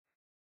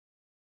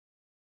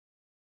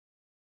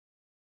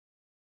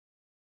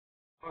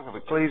Book of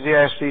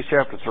Ecclesiastes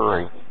chapter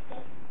 3.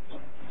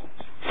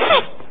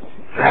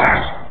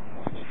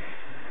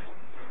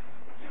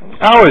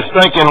 I was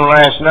thinking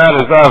last night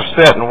as I was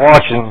sitting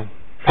watching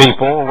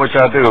people, which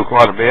I do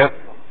quite a bit,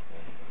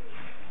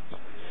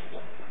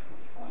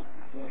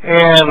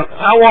 and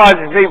I watch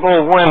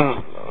people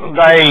when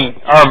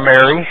they are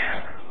merry,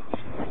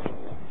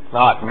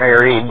 not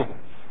married,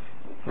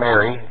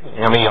 merry,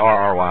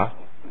 M-E-R-R-Y,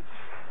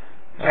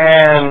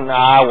 and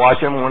I watch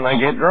them when they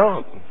get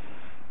drunk.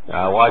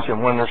 I watch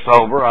them when they're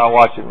sober. I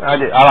watch them. I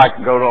like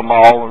to go to a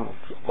mall and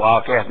while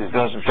Kathy's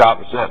doing some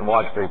shopping, sit and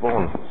watch people.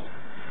 And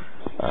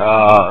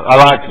I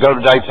like to go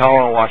to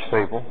Daytona and watch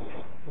people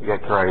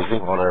get crazy,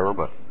 whatever.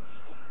 But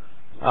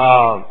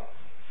I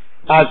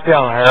was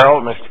telling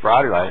Harold, Mr.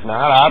 Friday last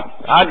night,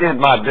 I did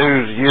my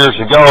dues years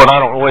ago, and I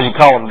don't know whether you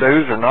call them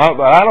dues or not,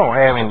 but I don't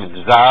have any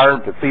desire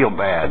to feel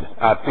bad.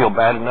 I feel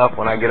bad enough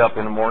when I get up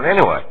in the morning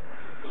anyway.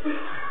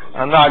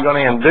 I'm not going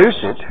to induce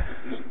it,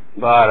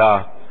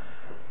 but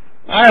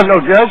I have no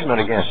judgment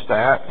against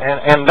that,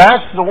 and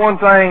that's the one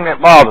thing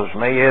that bothers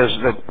me, is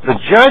that the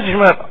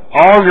judgment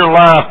all your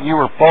life you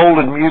were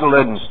folded,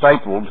 mutilated, and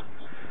stapled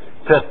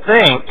to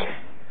think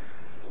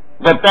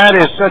that that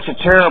is such a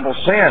terrible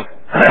sin.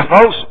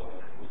 Folks,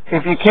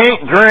 if you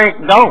can't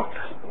drink, don't.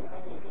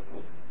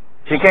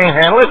 If you can't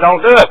handle it,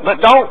 don't do it.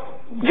 But don't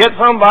get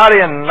somebody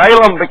and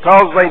nail them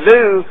because they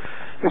do,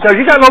 because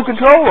you got no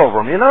control over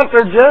them. You're not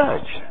their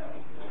judge.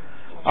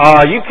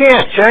 You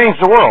can't change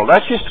the world.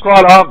 That's just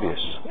quite obvious.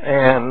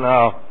 And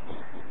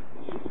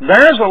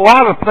there's a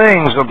lot of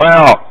things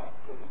about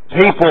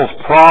people's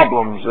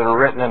problems that are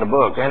written in the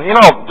book. And, you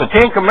know, the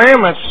Ten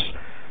Commandments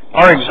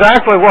are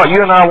exactly what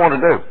you and I want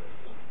to do.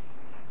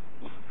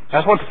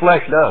 That's what the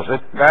flesh does.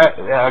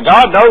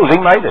 God knows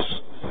He made us.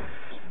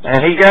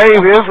 And He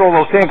gave Israel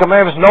those Ten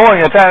Commandments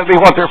knowing that that would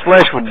be what their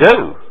flesh would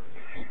do.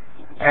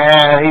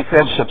 And He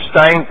said,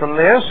 abstain from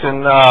this.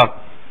 And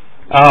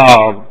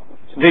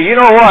do you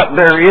know what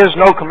there is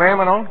no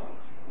commandment on?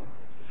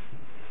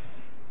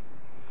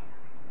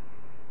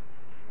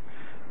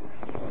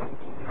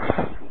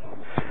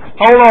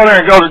 Hold on there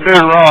and go to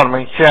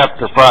Deuteronomy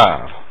chapter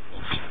 5.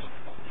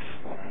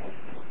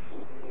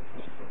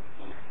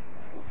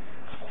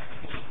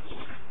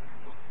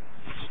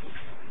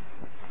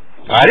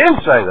 I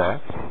didn't say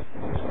that.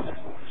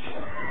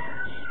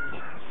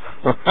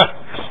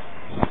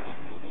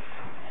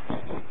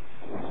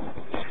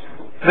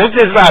 This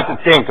is about the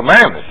Ten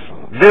Commandments.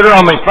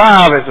 Deuteronomy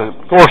 5 is,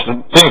 of course,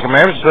 the Ten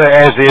Commandments,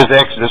 as is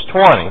Exodus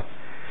 20.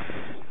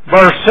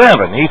 Verse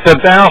 7, He said,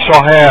 Thou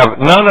shalt have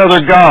none other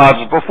gods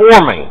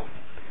before me.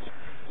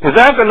 Is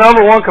that the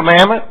number one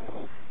commandment?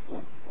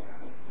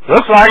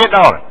 Looks like it,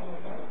 don't it?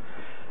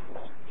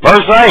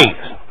 Verse 8,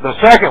 the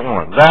second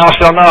one, Thou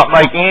shalt not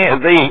make thee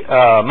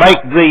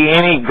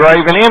any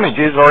graven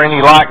images or any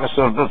likeness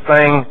of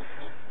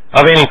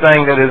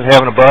anything that is in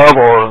heaven above,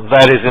 or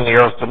that is in the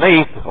earth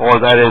beneath,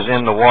 or that is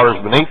in the waters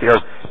beneath the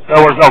earth. In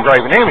other words, no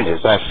graven images.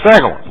 That's the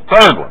second one.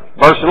 Third one,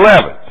 verse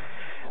 11.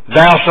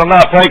 Thou shalt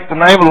not take the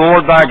name of the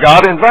Lord thy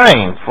God in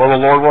vain, for the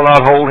Lord will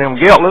not hold him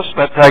guiltless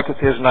that taketh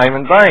his name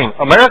in vain.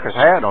 America's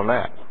had on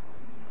that.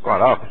 Quite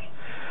obvious.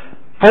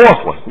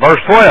 Fourth one, verse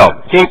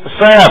 12. Keep the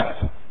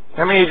Sabbath.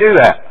 How many of you do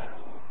that?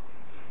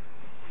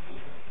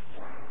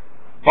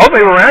 Most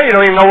people around you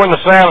don't even know when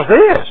the Sabbath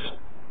is.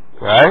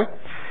 Okay?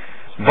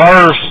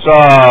 Verse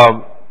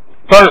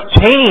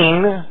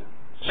 13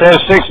 says,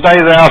 6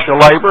 days thou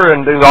shalt labor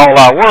and do all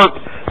thy work,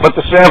 but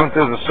the seventh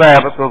is the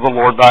Sabbath of the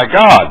Lord thy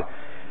God.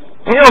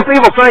 You know,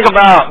 people think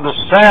about the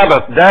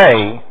Sabbath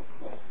day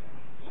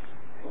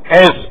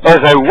as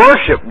a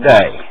worship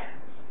day.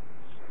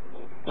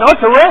 No,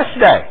 it's a rest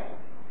day.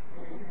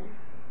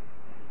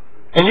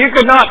 And you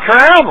could not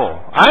travel.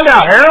 I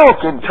doubt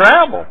Harold could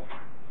travel.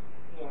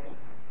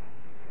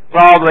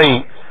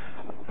 Probably,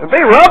 it'd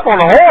be rough on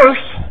a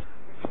horse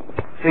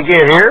to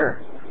get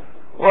here.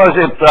 Was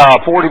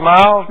it 40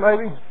 miles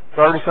maybe?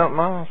 30-something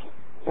miles?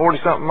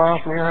 40-something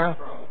miles from your house?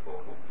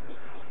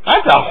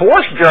 That's a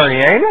horse journey,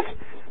 ain't it?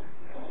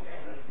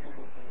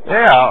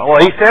 Yeah, well,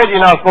 he said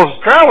you're not supposed to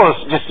travel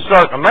just a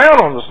certain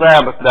amount on the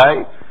Sabbath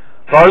day.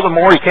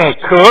 Furthermore, you can't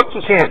cook,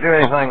 you can't do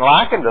anything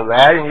likened to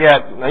that, and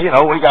yet, you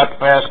know, we got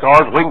the fast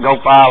cars, we can go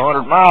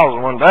 500 miles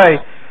in one day.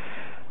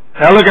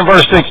 Now look at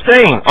verse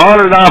 16.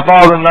 Honor thy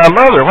father and thy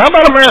mother. How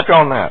about America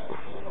on that?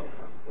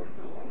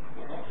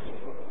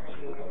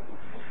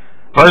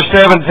 Verse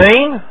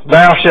 17,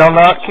 thou shalt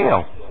not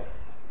kill.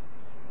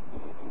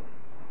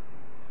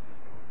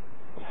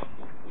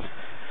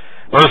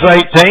 Verse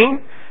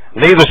 18,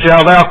 neither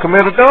shalt thou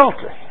commit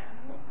adultery.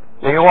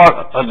 You know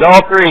what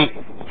adultery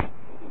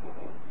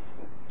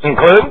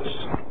includes?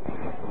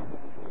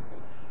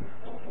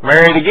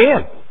 Married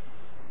again.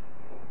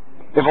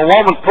 If a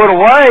woman's put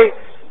away,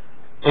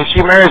 if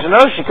she marries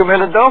another, she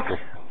commits adultery.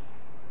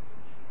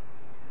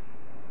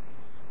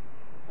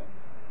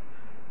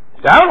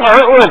 That would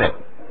hurt, wouldn't it?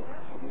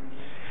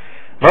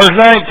 Verse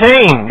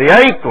 19, the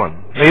eighth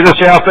one, neither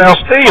shalt thou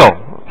steal.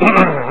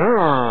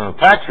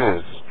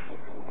 Taxes.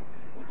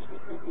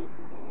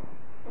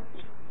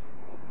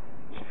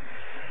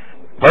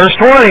 Verse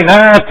 20,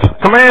 ninth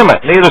commandment,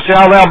 neither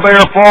shalt thou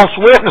bear false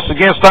witness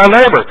against thy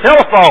neighbor.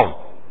 Telephone.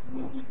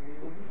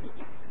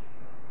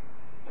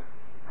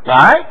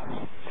 Right?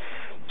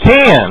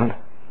 10,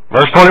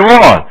 verse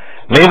 21,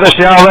 neither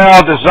shalt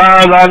thou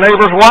desire thy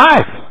neighbor's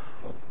wife.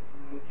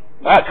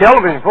 That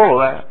television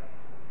full of that.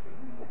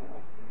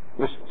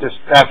 Just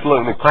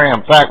absolutely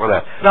crammed packed with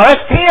that. Now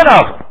that's 10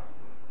 of them.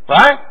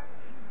 Right?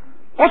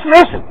 What's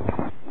missing?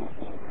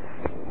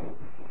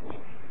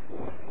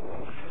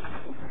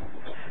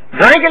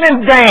 Drinking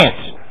and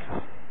dancing.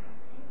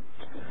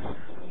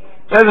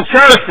 There's a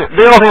church that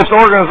built its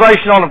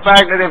organization on the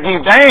fact that if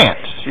you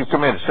dance, you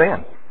commit a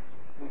sin.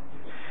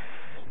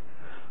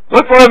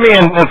 Look with me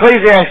in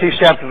Ecclesiastes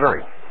chapter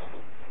 3.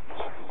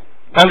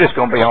 I'm just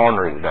going to be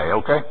ornery today,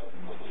 okay?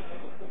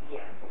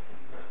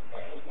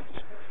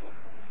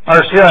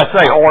 Or should I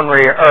say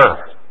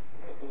ornery-er?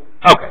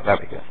 Okay, that'd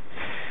be good.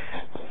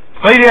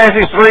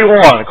 Ecclesiastes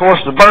 3:1. Of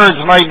course, the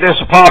Byrds made this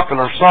a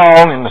popular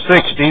song in the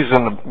 60s,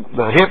 and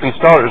the hippies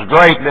thought it was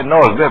great, didn't know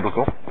it was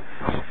biblical.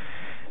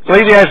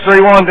 Ecclesiastes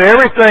 3:1, to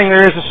everything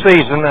there is a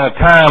season and a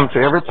time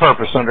to every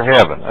purpose under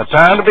heaven. A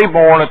time to be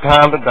born, a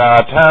time to die,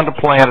 a time to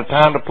plant, a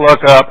time to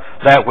pluck up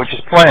that which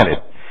is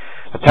planted.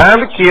 A time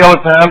to kill,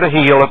 a time to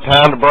heal, a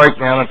time to break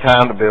down, a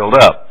time to build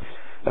up.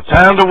 A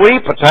time to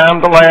weep, a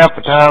time to laugh,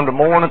 a time to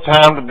mourn, a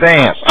time to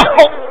dance.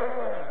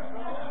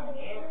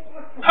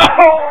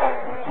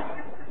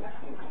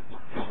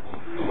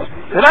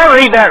 Did I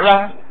read that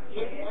right?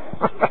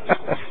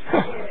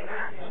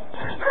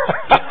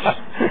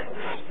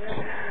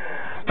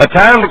 A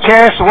time to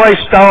cast away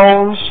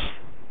stones,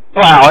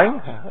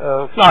 plowing.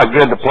 It's not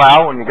good to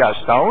plow when you got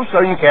stones,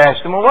 so you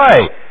cast them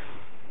away.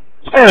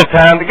 And a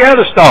time to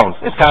gather stones.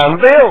 It's time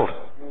to build.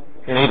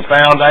 You need a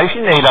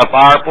foundation, you need a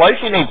fireplace,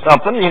 you need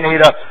something, you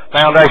need a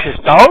foundation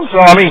stone. So,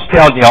 he's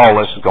telling you all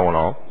this is going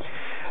on.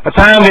 A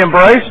time to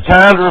embrace, a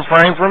time to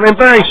refrain from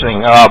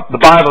embracing.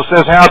 The Bible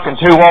says, how can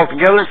two walk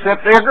together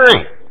except they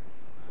agree?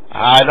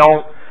 I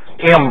don't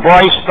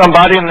embrace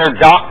somebody in their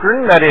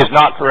doctrine that is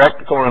not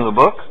correct according to the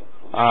book.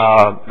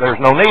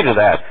 There's no need of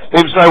that.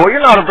 People say, well,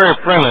 you're not a very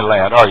friendly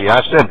lad, are you? I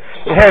said,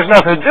 it has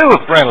nothing to do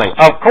with friendly.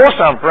 Of course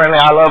I'm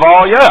friendly. I love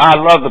all you. I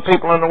love the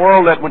people in the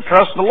world that would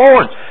trust the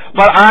Lord.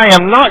 But I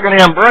am not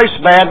going to embrace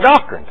bad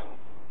doctrine.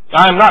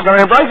 I'm not going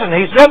to embrace it. And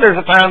he said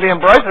there's a time to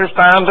embrace, there's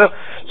time to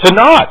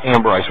not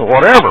embrace or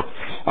whatever.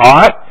 All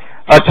right?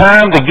 A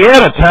time to get,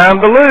 a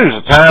time to lose,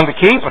 a time to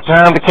keep, a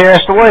time to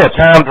cast away, a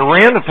time to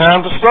rend, a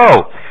time to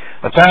sow,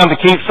 a time to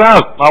keep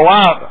silent. My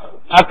wife,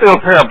 I threw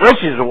a pair of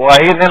breeches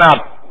away, and then I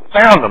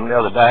found them the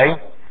other day.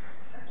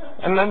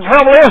 And the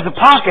trouble is, the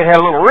pocket had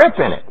a little rip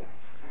in it.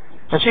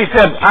 And she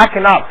said, I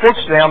cannot fix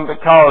them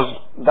because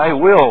they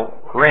will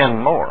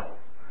rend more.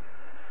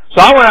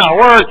 So I went out to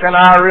work, and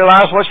I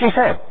realized what she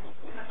said.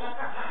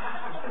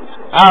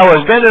 I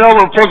was bending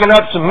over picking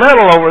up some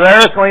metal over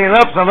there, cleaning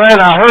up something, and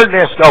I heard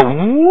this go,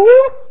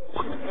 whoop,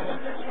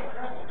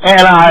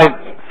 and I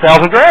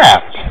felt a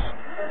draft.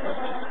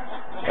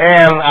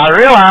 And I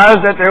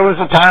realized that there was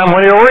a time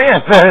when it'll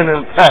rend.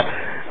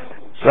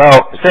 So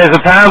it says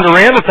a time to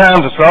rend, a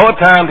time to sow, a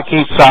time to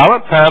keep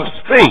silent, a time to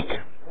speak.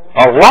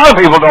 A lot of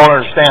people don't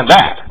understand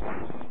that.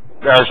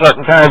 There are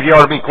certain times you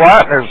ought to be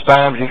quiet, and there's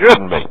times you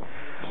shouldn't be.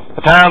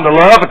 A time to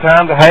love, a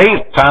time to hate,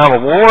 a time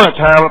of war, a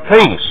time of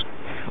peace.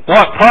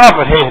 What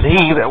profit hath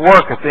he that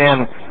worketh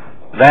in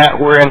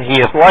that wherein he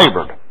hath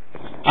labored?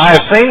 I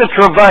have seen the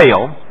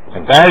travail,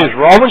 and that is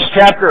Romans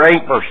chapter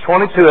 8, verse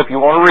 22, if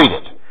you want to read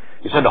it.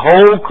 He said, the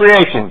whole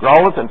creation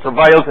groaneth and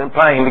travaileth in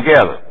pain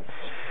together.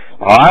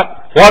 All right?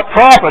 What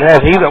profit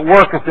hath he that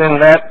worketh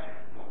in that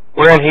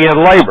wherein he hath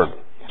labored?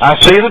 I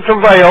see the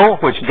travail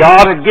which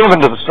God had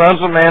given to the sons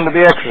of men to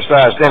be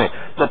exercised in it.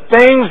 The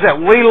things that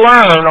we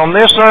learn on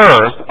this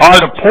earth are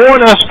to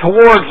point us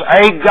towards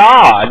a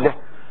God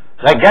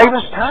that gave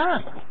us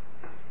time.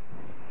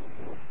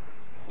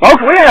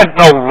 Folks, we had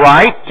no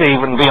right to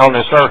even be on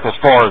this earth as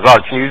far as our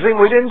choosing.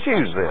 We didn't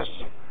choose this.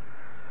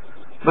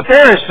 But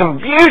there is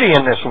some beauty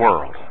in this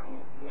world.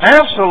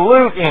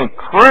 Absolute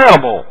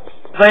incredible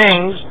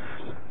things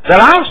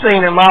that I've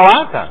seen in my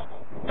lifetime.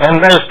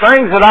 And there's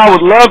things that I would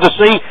love to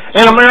see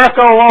in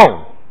America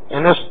alone,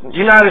 in this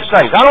United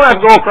States. I don't have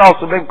to go across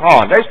the big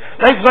pond. There's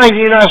things in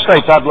the United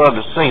States I'd love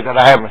to see that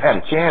I haven't had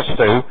a chance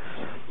to.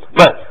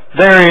 But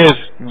there is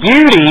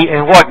beauty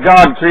in what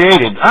God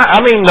created.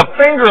 I mean, the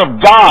finger of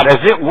God as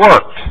it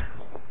worked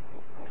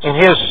in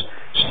His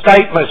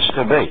statements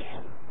to be.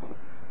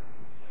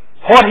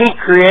 What He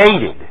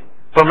created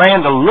for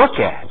man to look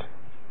at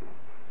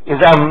is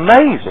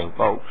amazing,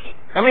 folks.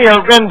 How many of you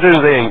ever been to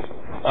the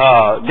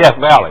Death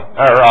Valley,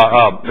 or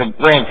the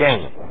Grand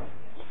Canyon?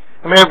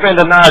 How many ever been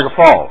to Niagara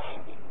Falls?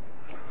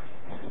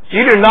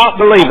 You do not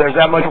believe there's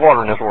that much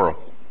water in this world.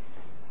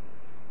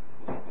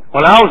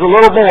 When I was a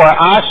little boy,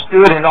 I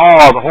stood in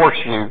awe of the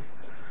horseshoe,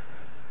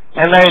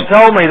 and they had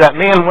told me that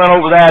men went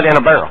over that in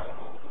a barrel.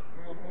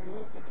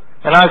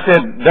 And I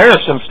said, there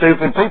are some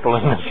stupid people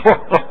in this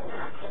world.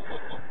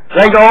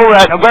 They go over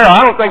that in a barrel.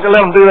 I don't think they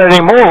let them do that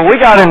anymore. We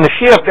got in the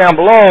ship down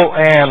below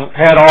and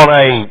had on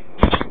a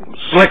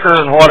slicker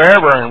and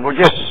whatever, and we're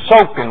just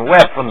soaking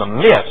wet from the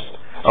mist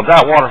of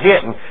that water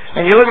hitting.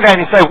 And you look at that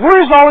and you say, where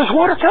is all this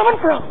water coming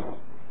from?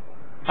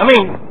 I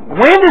mean,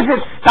 when does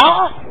it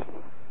stop?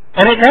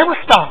 And it never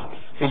stops.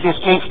 It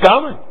just keeps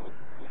coming.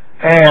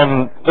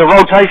 And the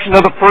rotation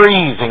of the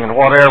freezing and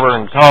whatever,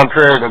 and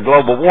contrary to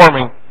global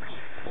warming,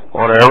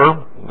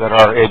 whatever, that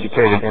our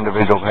educated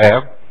individuals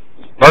have.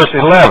 Verse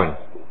 11.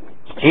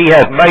 He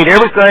hath made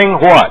everything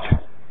what?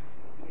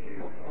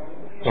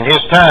 In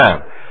His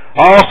time.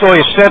 Also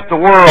He set the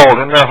world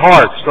in their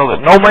hearts so that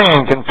no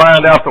man can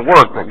find out the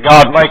work that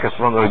God maketh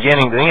from the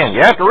beginning to the end.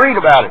 You have to read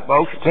about it,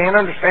 folks. You can't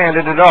understand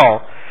it at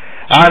all.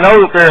 I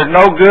know that there is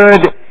no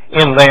good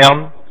in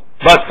them,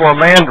 but for a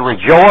man to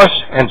rejoice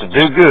and to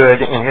do good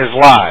in his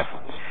life.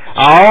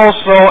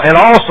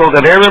 Also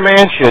that every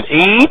man should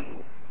eat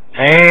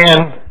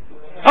and,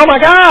 oh my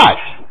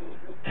gosh,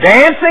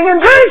 dancing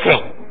and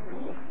drinking.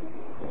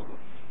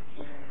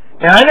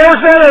 Now, I never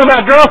said anything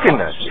about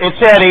drunkenness. It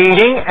said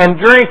eating and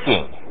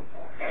drinking.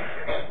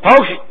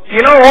 Folks,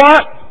 you know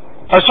what?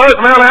 A certain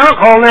amount of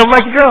alcohol will never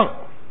make you drunk.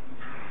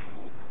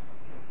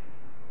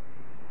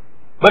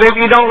 But if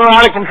you don't know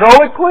how to control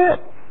it, quit.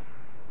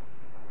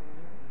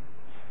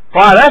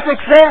 Why, that's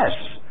excess.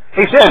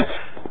 He says,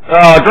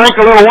 drink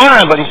a little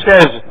wine, but he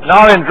says,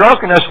 not in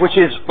drunkenness, which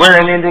is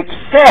wherein in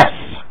excess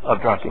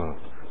of drinking.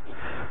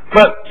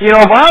 But, you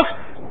know, folks,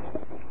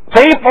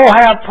 people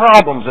have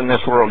problems in this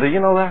world. Do you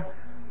know that?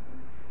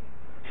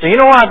 Do you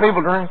know why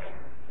people drink?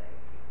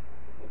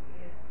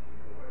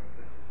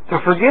 To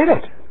forget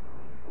it.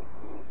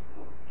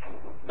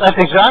 That's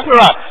exactly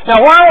right.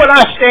 Now, why would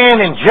I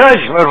stand in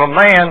judgment of a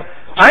man?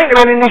 I ain't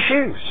been in his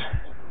shoes.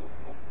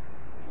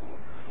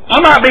 I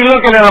might be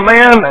looking at a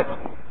man that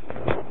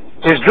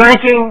is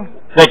drinking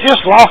that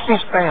just lost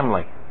his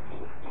family.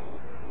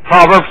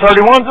 Proverbs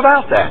 31's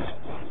about that.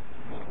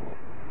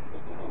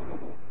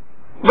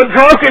 But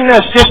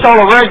drunkenness just on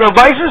a regular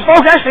basis,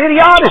 folks, that's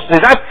idiocy.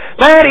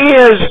 That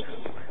is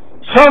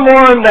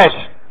someone that's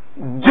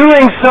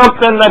doing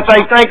something that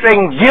they think they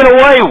can get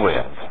away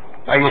with,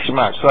 I guess you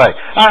might say.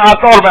 I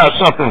thought about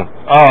something.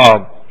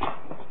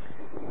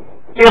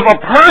 If a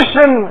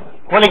person,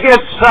 when he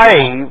gets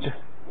saved,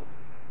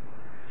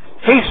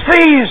 he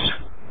sees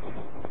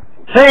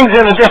things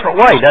in a different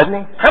way, doesn't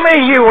he? How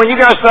many of you, when you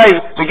guys say,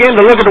 begin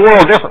to look at the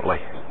world differently?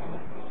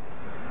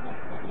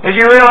 Did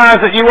you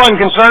realize that you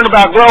wasn't concerned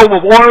about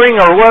global warming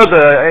or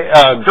whether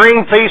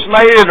Greenpeace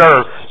made it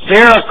or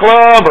Sierra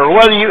Club or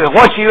whether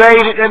what you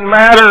ate, it didn't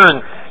matter.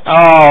 And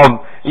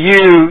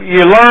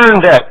you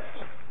learned that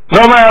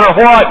no matter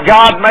what,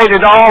 God made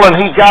it all and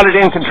He's got it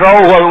in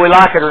control whether we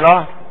like it or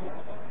not.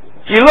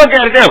 You look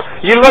at it there.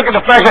 You look at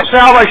the fact that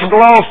salvation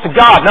belongs to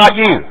God, not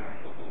you.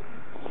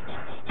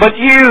 But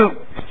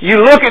you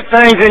look at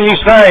things and you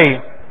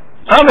say,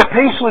 I'm at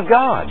peace with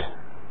God.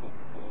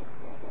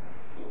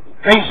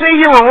 And you see,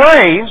 you were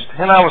raised,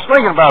 and I was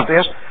thinking about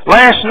this,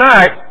 last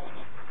night,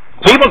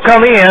 people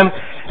come in,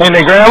 and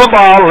they grab a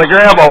bottle, they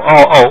grab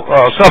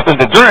something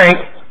to drink,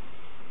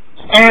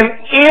 and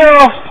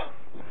if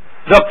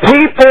the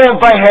people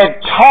they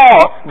had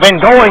been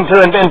going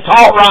to and been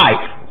taught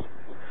right,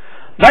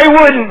 they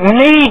wouldn't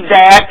need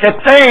that to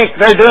think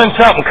they're doing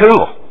something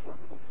cool.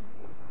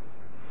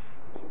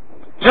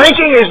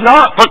 Drinking is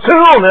not for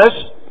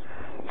coolness,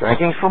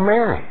 drinking's for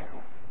Mary.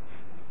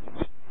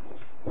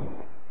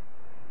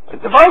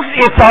 Folks,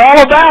 it's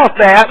all about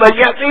that, but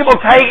yet people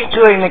take it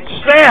to an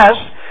excess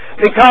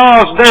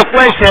because their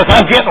flesh says,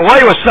 I'm getting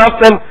away with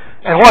something.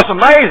 And what's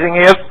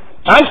amazing is,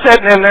 I'm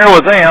sitting in there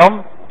with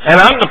them, and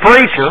I'm the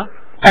preacher,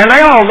 and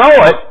they all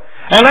know it,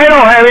 and they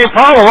don't have any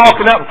problem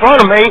walking up in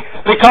front of me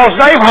because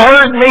they've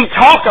heard me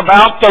talk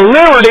about the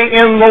liberty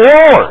in the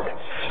Lord.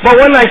 But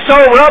when they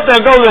sober up,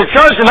 they'll go to the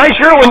church, and they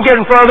sure wouldn't get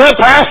in front of their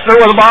pastor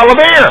with a bottle of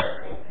beer.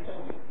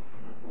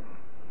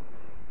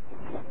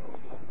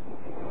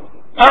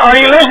 Are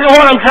you listening to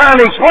what I'm trying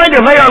to explain to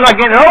you? Maybe I'm not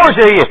getting over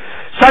to you.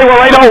 Say,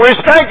 well, they don't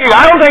respect you.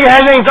 I don't think it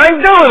has anything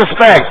to do with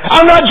respect.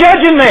 I'm not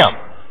judging them.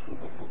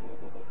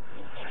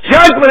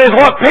 Judgment is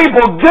what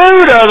people do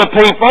to other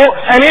people,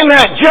 and in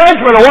that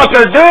judgment of what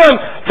they're doing,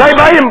 they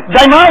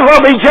might as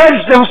well be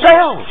judged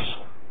themselves.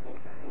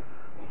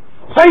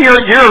 Say,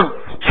 you're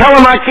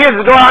telling my kids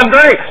to go out and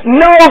drink.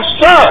 No,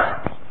 sir.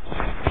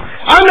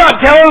 I'm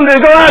not telling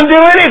them to go out and do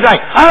anything.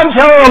 I'm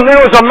telling them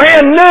there was a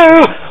man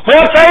knew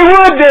what they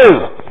would do.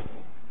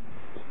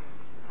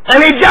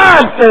 And He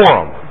died for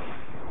them.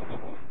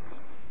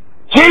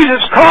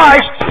 Jesus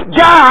Christ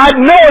died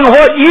knowing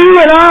what you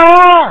and I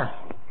are.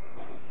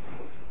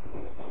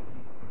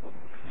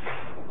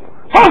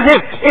 Folks,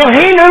 if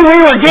He knew we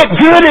would get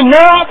good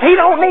enough, He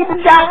don't need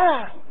to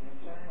die.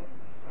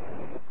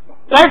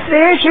 That's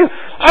the issue.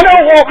 I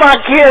don't want my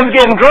kids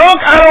getting drunk.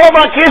 I don't want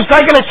my kids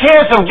taking a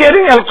chance of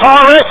getting in a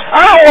car wreck.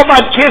 I don't want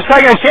my kids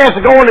taking a chance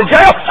of going to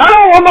jail. I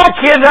don't want my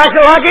kids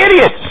acting like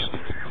idiots.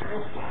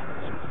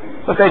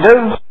 But they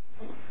do.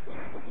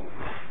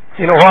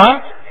 You know why?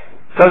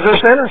 Because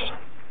they're sinners.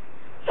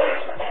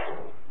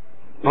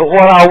 But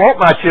what I want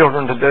my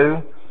children to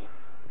do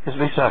is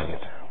be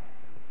saved.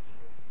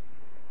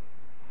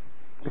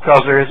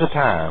 Because there is a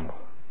time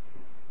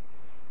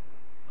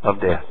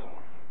of death.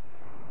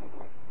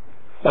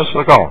 Let's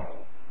look on.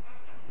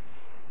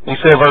 He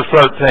said, verse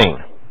 13.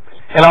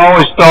 And I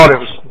always thought it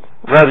was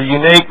rather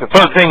unique. The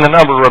 13, the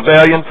number of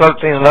rebellion.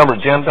 13, the number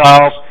of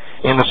Gentiles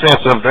in the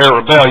sense of their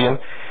rebellion.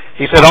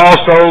 He said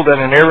also that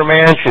in every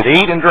man should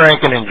eat and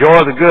drink and enjoy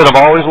the good of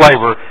all his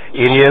labor.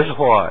 It is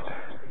what?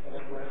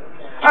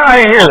 I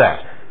didn't hear that.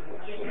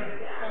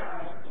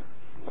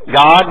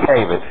 God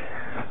gave it.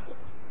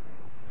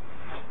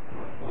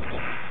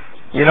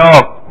 You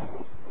know,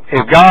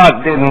 if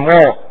God didn't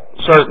want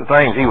certain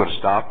things, He would have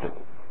stopped it.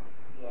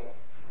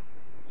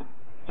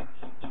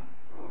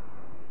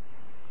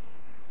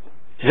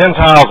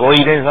 Gentiles will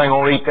eat anything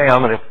will eat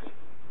them, and if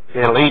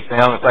it'll eat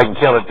them, if they can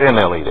kill it, then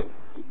they'll eat it.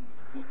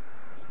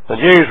 The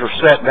Jews were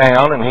set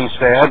down, and He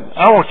said,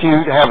 I want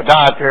you to have a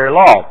dietary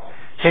law.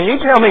 Can you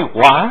tell me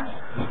why?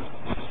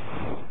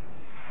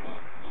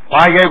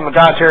 Why He gave them a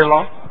dietary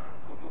law?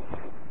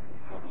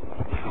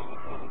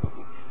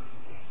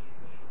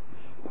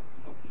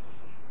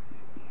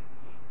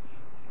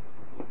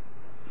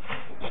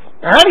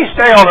 Now, how do you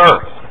stay on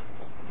earth?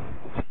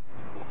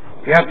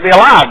 You have to be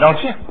alive,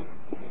 don't you?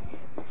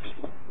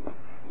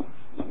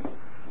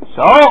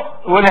 So,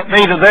 wouldn't it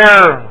be to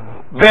their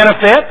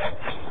benefit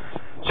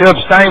to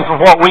abstain from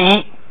what we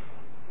eat?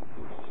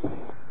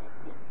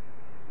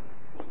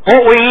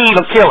 What we eat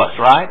will kill us,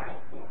 right?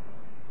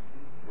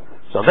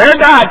 So their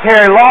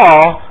dietary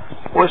law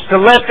was to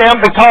let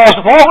them, because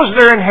what was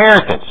their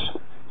inheritance?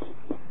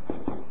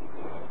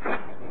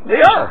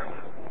 The earth.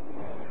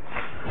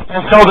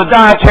 And so the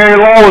dietary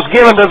law was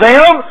given to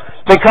them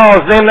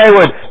because then their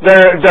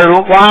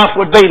life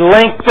would be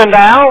lengthened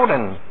out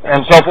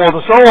and so forth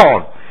and so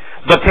on.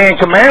 The Ten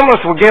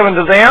Commandments were given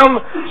to them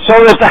so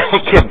that they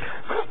could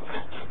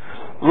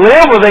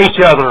live with each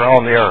other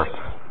on the earth.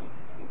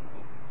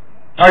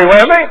 Are you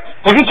with me?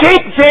 If you keep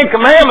the Ten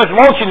Commandments,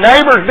 won't your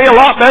neighbors be a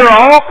lot better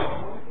off?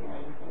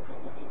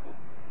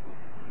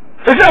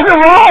 There's nothing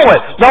wrong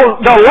with it.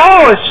 The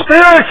law is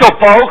spiritual,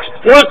 folks.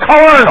 We're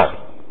carnal.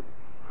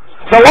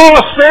 The law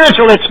is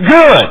spiritual. It's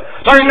good.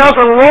 There ain't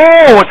nothing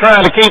wrong with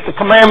trying to keep the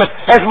commandments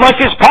as much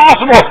as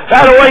possible.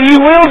 That way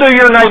you will do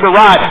your neighbor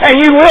right, and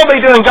you will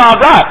be doing God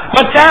right.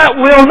 But that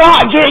will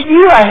not get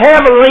you a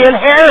heavenly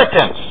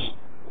inheritance.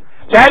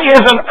 That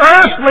is an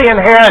earthly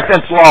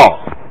inheritance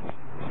law.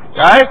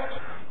 Okay?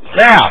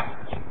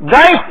 Now,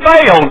 they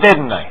failed,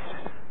 didn't they?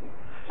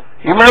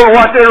 You remember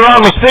what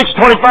Deuteronomy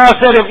 6:25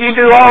 said? If you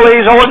do all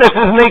these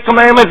ordinances and these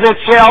commandments, it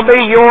shall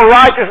be your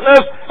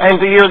righteousness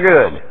and to your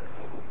good.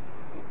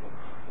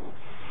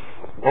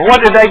 Well,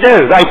 what did they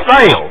do? They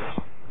failed.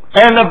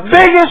 And the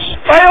biggest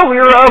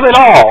failure of it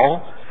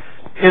all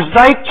is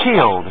they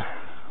killed.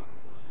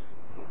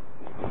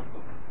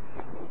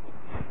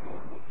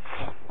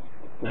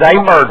 They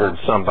murdered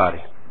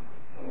somebody.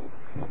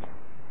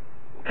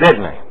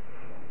 Didn't they?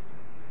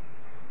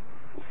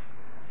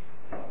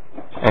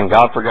 And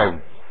God forgave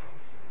them.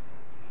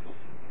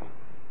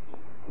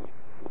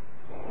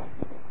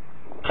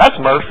 That's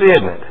mercy,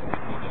 isn't it?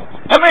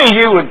 How many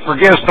of you would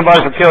forgive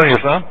somebody for killing your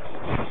son?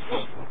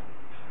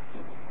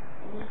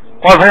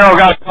 What if Harold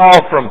got a call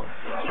from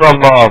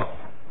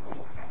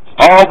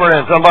Auburn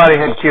and somebody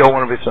had killed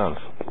one of his sons?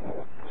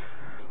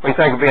 What do you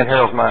think would be in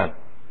Harold's mind?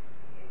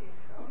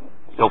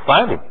 Go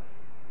find him.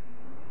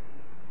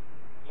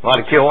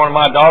 Somebody killed one of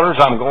my daughters,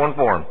 I'm going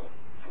for him.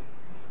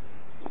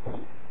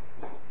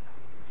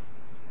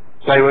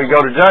 Say we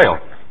go to jail.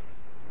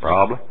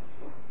 Probably.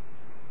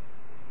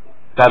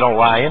 That don't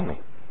lie in me.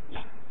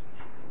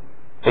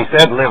 He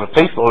said, live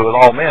peacefully with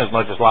all men as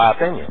much as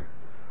lieth in you.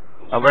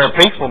 I'm a very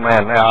peaceful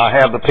man now. I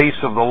have the peace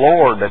of the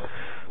Lord that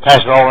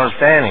passes all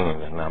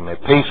understanding. And I'm at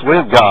peace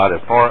with God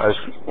as far as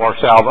for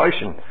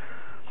salvation.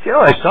 You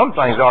know, some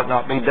things ought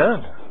not be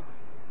done.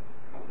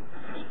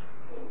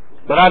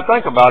 But I'd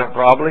think about it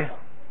probably.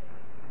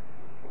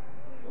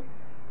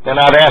 And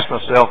I'd ask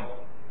myself,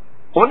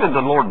 what did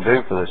the Lord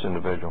do for this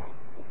individual?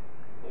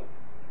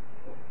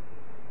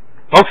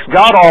 Folks,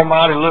 God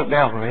Almighty looked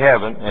down from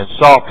heaven and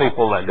saw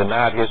people that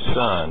denied His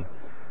Son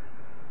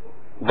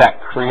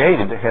that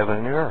created the heaven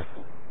and the earth.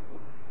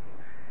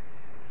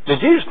 Did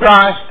Jesus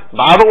Christ,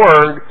 by the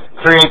Word,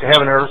 create the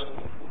heaven and earth?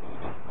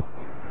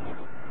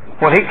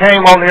 When He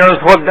came on the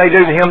earth, what did they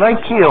do to Him? They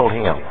killed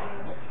Him.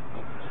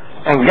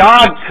 And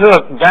God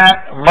took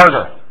that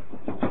murder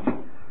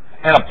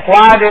and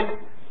applied it,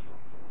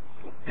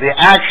 the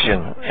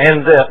action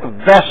and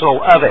the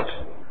vessel of it,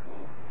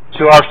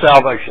 to our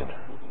salvation.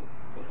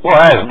 Well,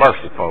 that is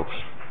mercy, folks.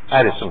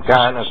 That is some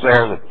kindness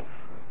there that's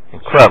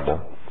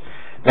incredible.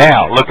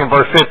 Now, look in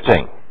verse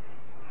 14.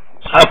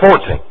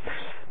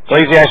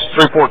 Ecclesiastes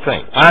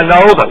 3:14. I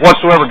know that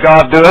whatsoever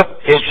God doeth,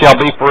 it shall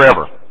be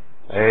forever.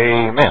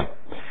 Amen.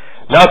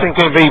 Nothing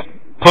can be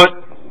put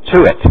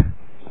to it,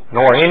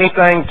 nor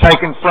anything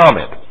taken from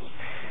it.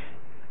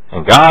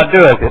 And God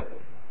doeth it,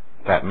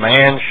 that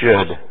man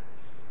should.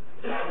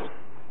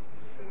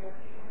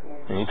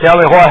 Can you tell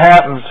me what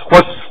happens?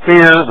 What's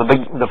fear,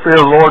 the fear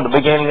of the Lord, the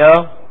beginning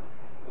of?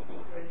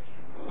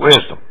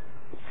 Wisdom.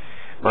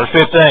 Verse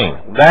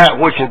 15, that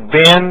which hath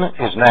been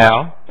is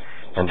now,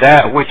 and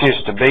that which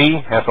is to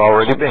be hath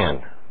already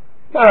been.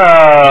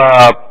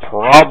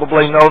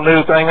 Probably no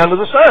new thing under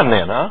the sun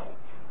then, huh?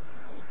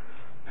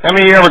 How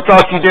many of you ever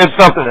thought you did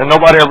something and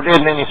nobody ever did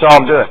and then you saw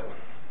them do it?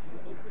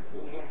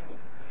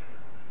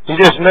 You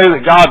just knew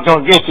that God's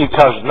going to get you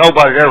because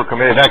nobody had ever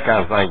committed that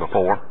kind of thing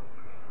before.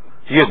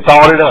 You had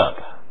thought it up.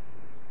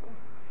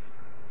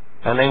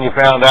 And then you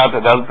found out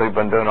that other people have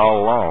been doing it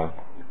all along.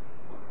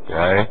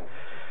 Okay?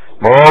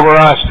 Moreover,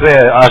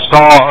 I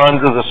saw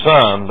under the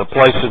sun the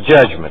place of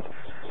judgment.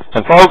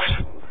 And folks,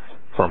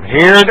 from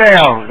here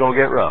down, it's going to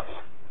get rough.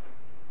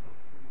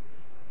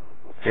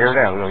 Here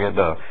down, it's going to get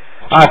tough.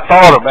 I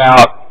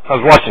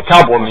was watching a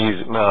cowboy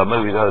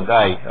movie the other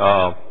day.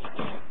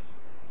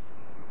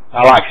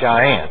 I Like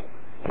Cheyenne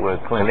with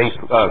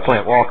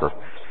Clint Walker.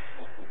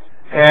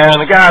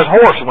 And the guy's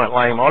horse went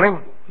lame on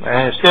him.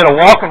 And instead of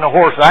walking the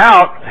horse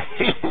out,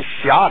 he just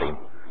shot him.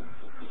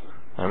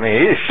 I mean,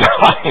 he just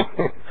shot him.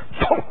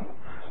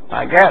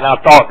 Like that. And I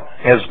thought,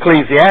 as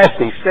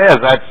Ecclesiastes says,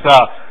 that's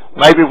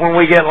maybe when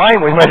we get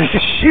lame, we might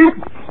just shoot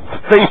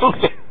people.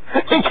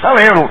 He come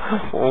in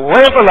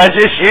limping, let's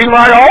just shoot him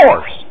like a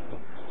horse.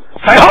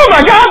 Say, oh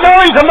my God,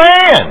 no, he's a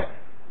man.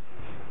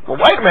 Well,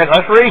 wait a minute,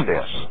 let's read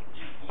this.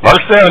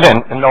 Verse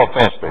 17, and no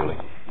offense, Billy.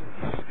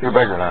 You're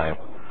bigger than I am.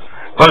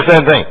 Verse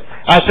 17,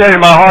 I said in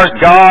my heart,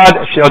 God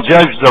shall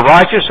judge the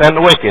righteous and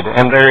the wicked,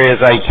 and there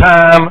is a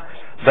time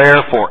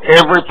there for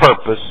every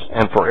purpose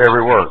and for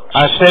every work.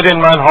 I said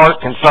in mine heart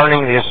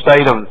concerning the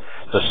estate of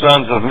the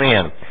sons of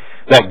men,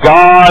 that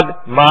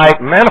God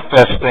might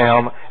manifest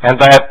them, and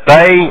that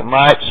they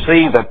might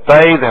see that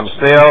they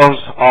themselves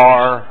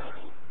are...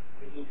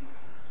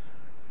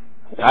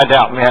 I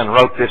doubt man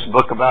wrote this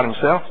book about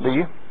himself, do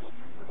you?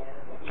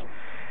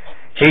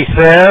 He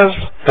says,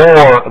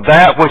 for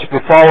that which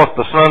befalleth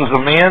the sons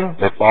of men,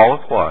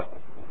 befalleth what?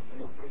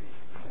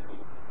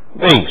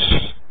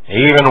 Beasts.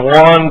 Even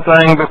one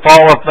thing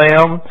befalleth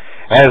them,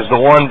 as the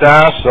one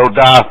dieth, so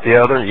dieth the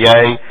other.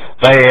 Yea,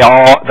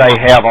 they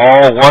have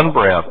all one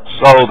breath,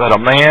 so that a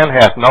man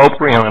hath no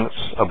preeminence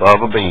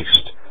above a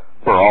beast,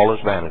 for all is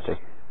vanity.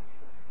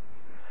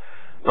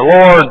 The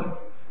Lord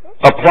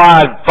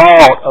applied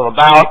thought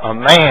about a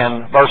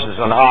man versus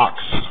an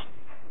ox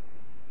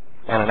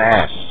and an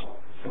ass.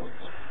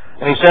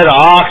 And he said an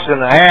ox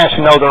and an ass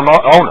know their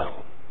owner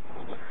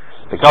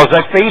because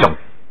they feed them.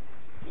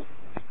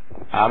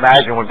 I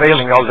imagine when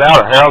Phelan goes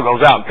out, or Harold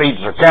goes out and feeds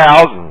their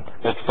cows, and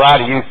Mr.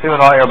 Friday, you too,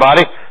 and all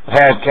everybody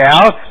had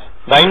cows,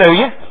 they knew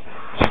you.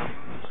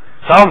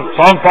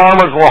 Some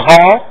farmers will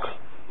honk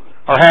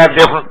or have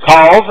different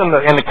calls, and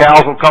the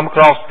cows will come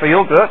across the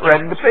field to it,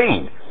 ready to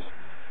feed.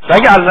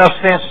 They got enough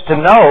sense to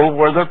know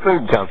where their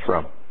food comes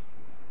from.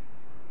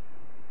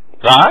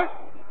 Right?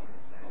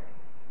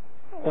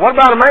 What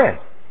about a man?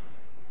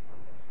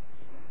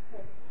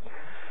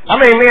 How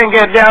many men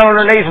get down on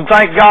their knees and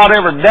thank God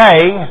every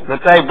day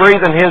that they breathe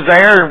in His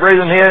air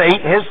and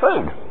eat His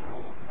food?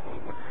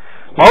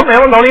 Most men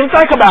don't even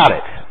think about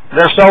it.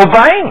 They're so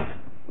vain.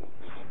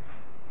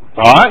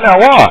 Alright, now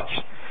watch.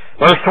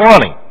 Verse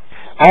 20.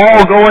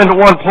 All go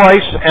into one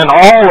place, and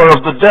all are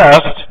of the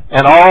dust,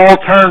 and all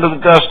turn to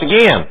the dust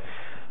again.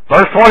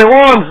 Verse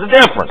 21 is the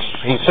difference.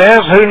 He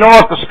says, who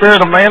knoweth the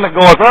spirit of man that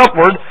goeth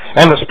upward,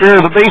 and the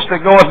spirit of the beast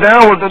that goeth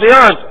downward to the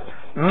earth?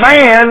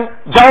 Man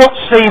don't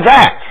see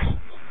that.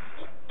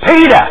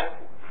 PETA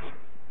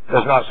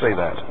does not see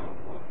that.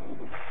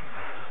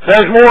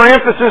 There's more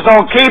emphasis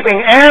on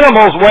keeping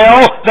animals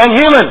well than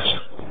humans.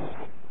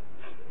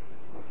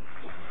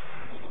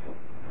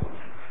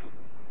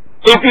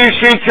 If you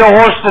shoot your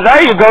horse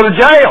today, you go to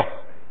jail.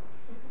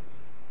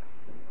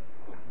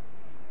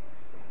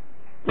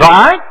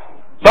 Right?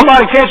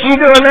 Somebody catch you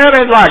doing that,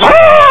 and it's like,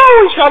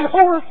 oh, he shot a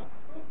horse.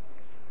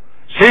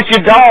 Shoot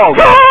your dog.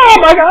 Oh,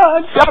 my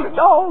God, shot a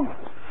dog.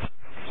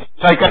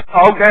 Take that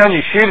dog down,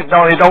 you shoot it,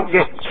 it don't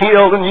get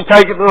killed, and you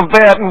take it to the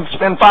vet and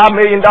spend $5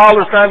 million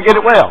trying to get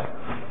it well.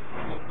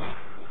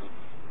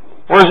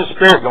 Where's the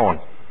spirit going?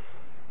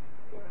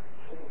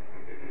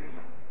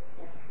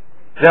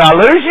 Did I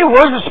lose you?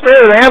 Where's the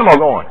spirit of the animal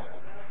going?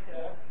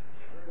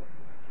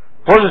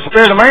 Where's the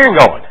spirit of man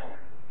going?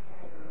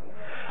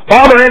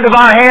 Father, into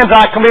thy hands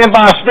I commend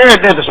my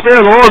spirit. Did the spirit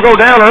of the Lord go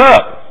down or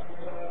up?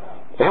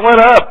 It went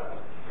up.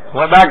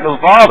 Went back to the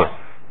Father.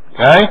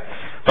 Okay?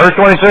 Verse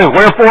 22,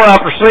 wherefore I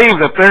perceive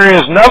that there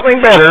is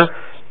nothing better.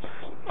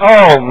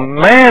 Oh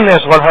man, this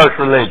one hurts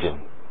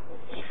religion.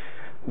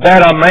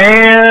 That a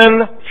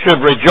man should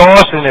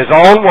rejoice in his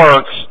own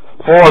works,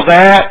 for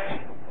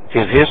that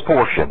is his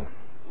portion.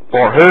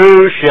 For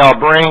who shall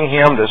bring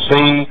him to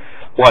see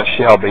what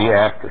shall be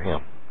after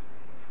him?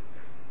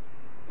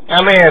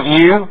 How many of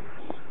you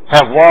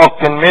have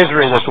walked in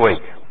misery this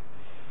week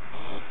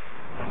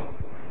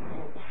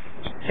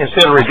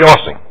instead of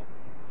rejoicing?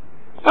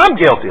 I'm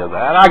guilty of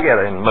that. I get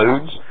in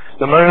moods.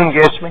 The moon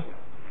gets me.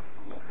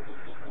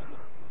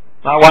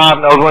 My wife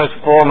knows when it's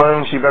a full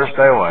moon, she better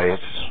stay away.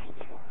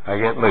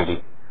 I get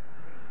moody.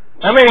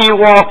 How many of you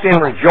walked in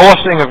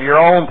rejoicing of your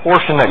own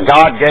portion that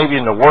God gave you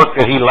in the work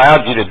that He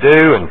allowed you to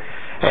do, and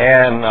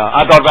And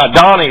I thought about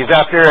Donnie. He's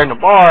out there in the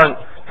barn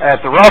at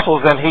the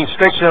Russells, and he's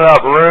fixing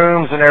up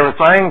rooms and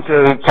everything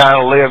to kind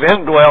of live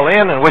in, dwell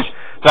in which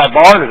that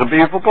barn is a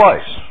beautiful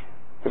place.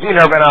 If you've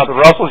never been out to the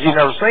Russells, you've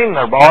never seen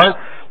their barn.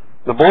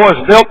 The boys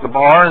built the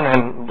barn,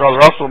 and Brother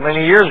Russell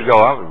many years ago,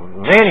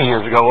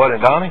 wasn't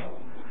it, Donnie?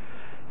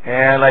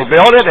 And they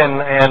built it,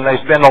 and they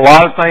spend a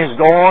lot of things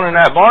going on in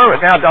that barn.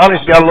 But now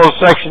Donnie's got a little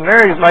section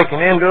there. He's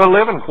making into a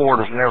living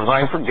quarters and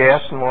everything for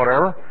guests and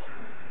whatever.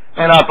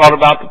 And I thought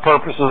about the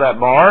purpose of that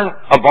barn.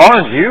 A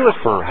barn's used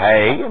for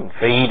hay and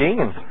feeding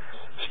and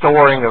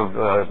storing of,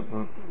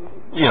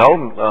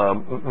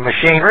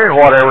 machinery or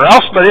whatever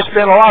else. But it's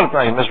been a lot of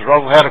things. Mr.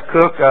 Russell had a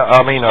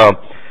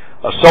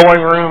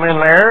sewing room in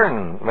there,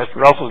 and Mr.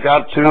 Russell's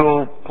got a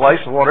tool place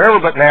and whatever.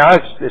 But now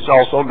it's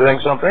also doing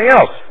something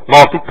else,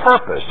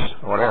 multi-purpose,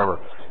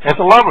 whatever. It's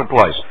a lovely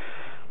place.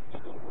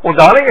 Well,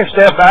 Donnie can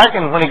step back,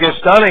 and when he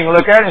gets done, he can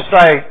look at it and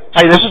say,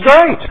 "Hey, this is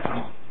great."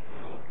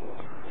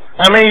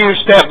 I mean, you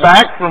step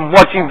back from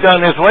what you've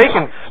done this week,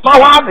 and my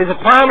wife is a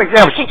prime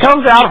example. She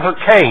comes out of her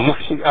cave.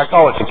 I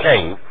call it a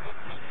cave.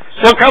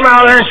 She'll come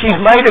out there and she's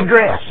made a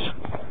dress.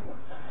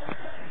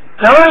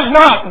 Now, it's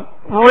not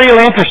real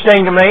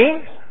interesting to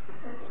me.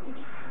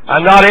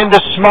 I'm not into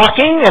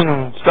smocking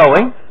and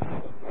sewing.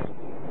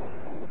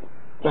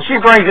 So she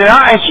brings it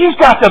out, and she's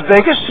got the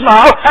biggest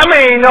smile. How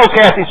many know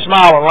Kathy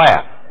smile and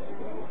laugh?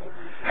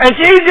 And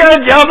she's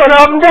just jumping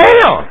up and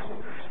down.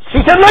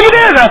 She said, "Look at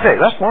this." I said,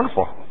 "That's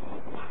wonderful.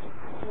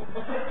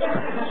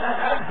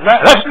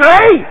 That's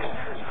great."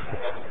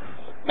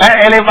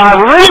 And if I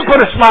really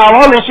put a smile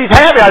on her, she's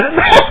happy. I said,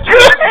 "That's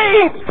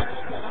great."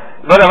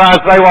 But if I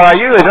say what I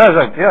usually do, I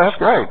say, "Yeah, that's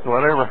great,"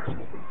 whatever.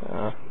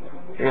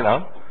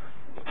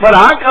 But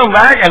I come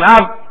back and I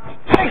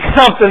take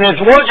something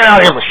that's working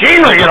out here,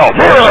 machinery,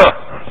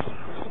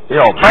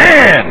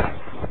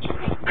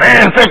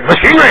 man fix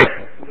machinery.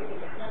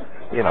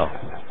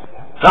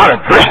 Not a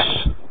dress.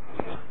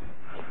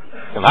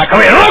 And I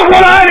come in, "Look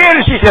what I did,"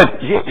 and she said,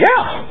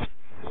 "Yeah."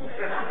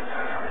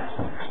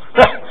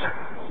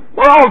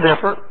 We're all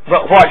different,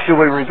 but what should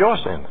we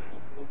rejoice in?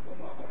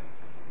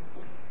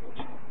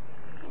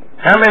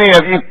 How many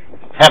of you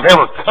have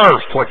ever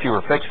cursed what you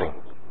were fixing?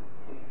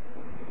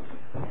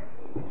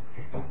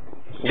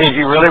 Did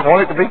you really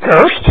want it to be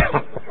cursed?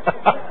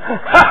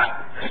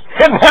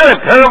 Isn't that a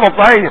terrible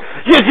thing?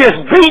 You're just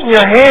beating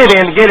your head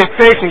in to get it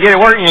fixed and get it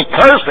working, and you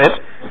curse it,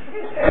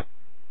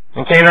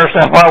 and can't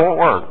understand why it won't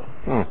work.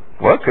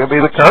 Well, it could be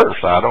the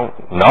curse. I don't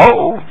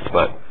know,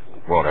 but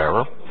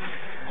whatever.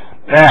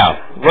 Now,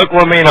 look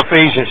with me in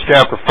Ephesians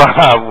chapter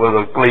 5 with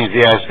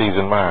Ecclesiastes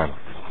in mind.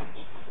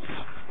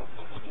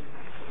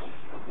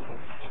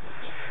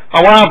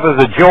 My wife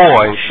is a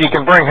joy. She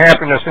can bring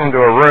happiness into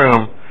a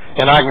room,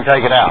 and I can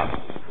take it out.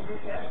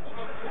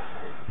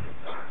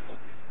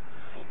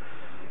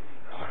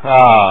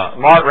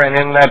 Mark ran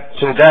in that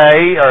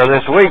today, or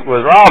this week,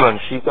 with Robin.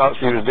 She thought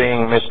she was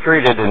being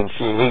mistreated, and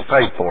he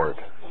paid for it.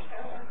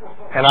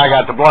 And I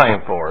got the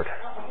blame for it.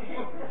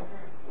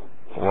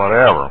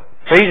 Whatever.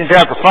 Ephesians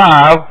chapter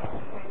 5,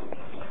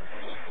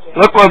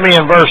 look with me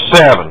in verse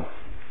 7.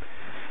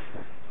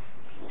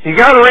 You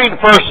got to read the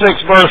first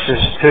 6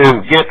 verses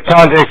to get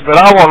context, but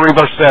I want to read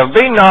verse 7.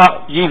 "Be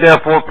not ye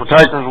therefore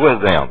partakers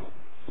with them."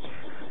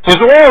 Is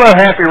the world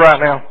unhappy right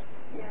now?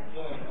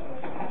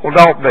 Well,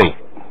 don't be.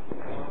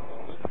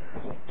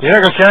 You're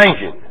not going to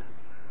change it.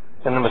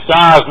 And the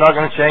Messiah is not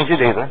going to change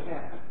it either.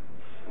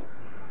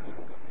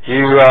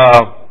 You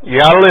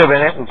got to live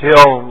in it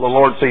until the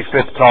Lord sees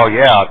fit to call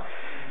you out.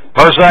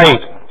 Verse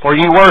 8, "For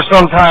you were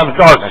sometimes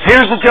darkness."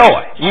 Here's the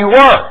joy. You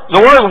were. The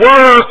word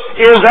 "were"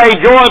 is a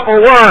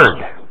joyful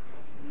word.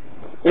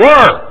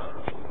 Were.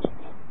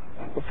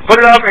 Put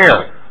it up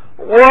here.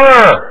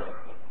 Were.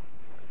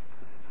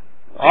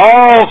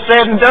 All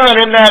said and done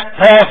in that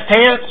past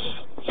tense.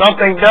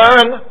 Something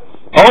done.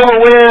 Over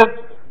with.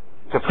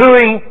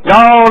 Kapooey.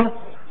 Gone.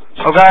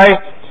 Okay?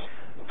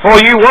 "For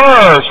you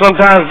were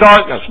sometimes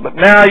darkness, but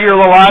now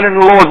you're the light of the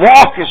Lord.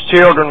 Walk as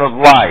children of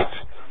light.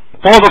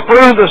 For the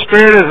fruit of the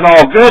Spirit is in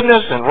all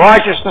goodness and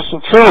righteousness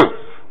and truth."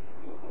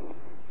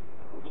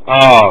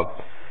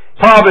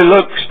 Probably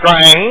looked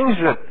strange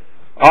that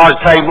our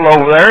table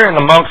over there and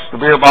amongst the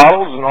beer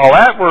bottles and all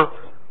that were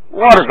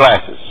water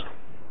glasses.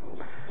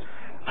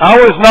 I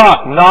was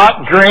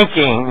not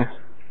drinking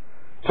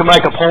to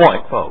make a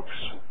point, folks.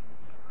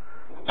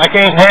 I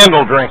can't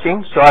handle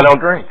drinking, so I don't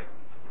drink.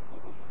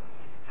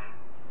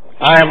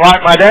 I am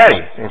like my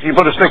daddy. If you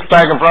put a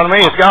 6-pack in front of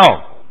me, it's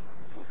gone.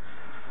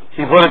 If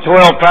you put a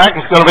 12-pack,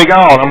 it's going to be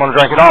gone. I'm going to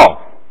drink it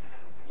all.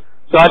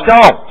 So I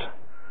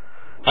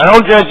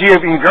don't judge you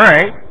if you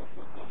drink.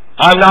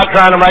 I'm not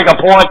trying to make a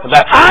point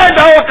that I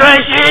don't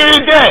drink,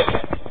 you do.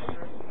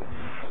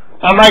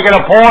 I'm making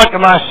a point to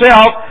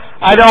myself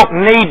I don't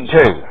need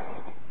to.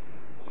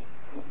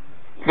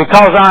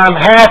 Because I'm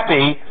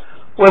happy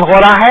with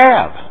what I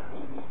have.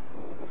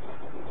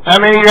 How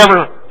many of you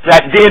ever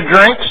that did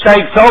drink,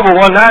 stayed sober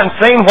one night and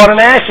seen what an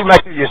ass you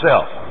make of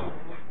yourself?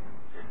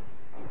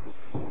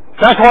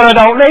 That's what I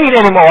don't need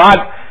anymore.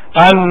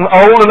 I'm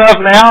old enough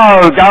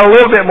now, I've got a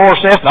little bit more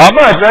sense. Not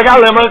much, but I got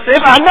a little more sense.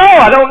 I know,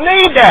 I don't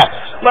need that.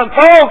 But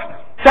folks,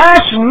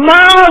 that's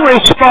my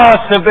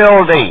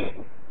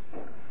responsibility.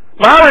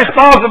 My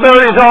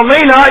responsibility is on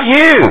me, not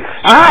you.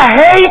 I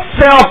hate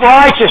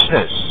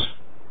self-righteousness.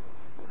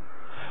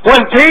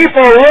 When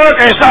people look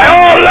and say,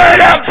 oh, look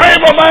at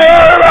people,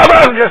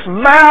 man, just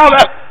mouth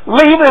it,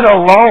 leave it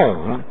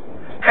alone.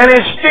 And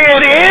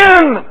instead,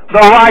 in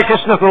the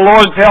righteousness of the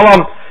Lord, tell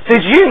them,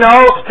 did you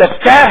know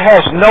that that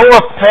has no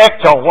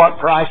effect on what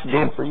Christ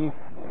did for you?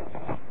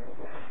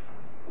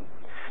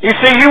 You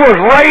see, you was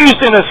raised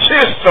in a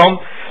system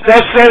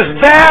that says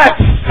that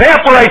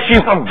separates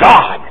you from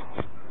God.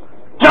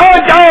 No,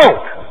 it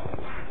don't.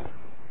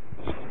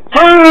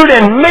 Food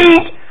and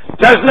meat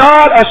does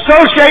not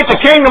associate the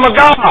kingdom of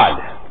God.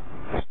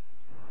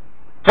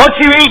 What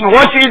you eat and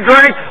what you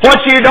drink, what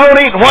you don't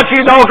eat and what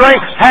you don't drink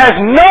has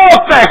no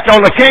effect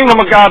on the kingdom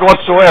of God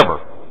whatsoever.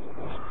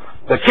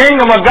 The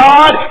kingdom of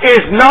God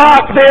is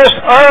not this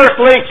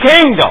earthly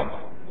kingdom.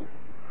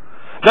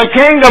 The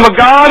kingdom of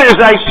God is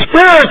a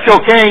spiritual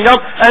kingdom,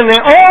 and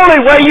the only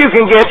way you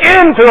can get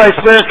into a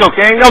spiritual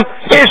kingdom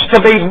is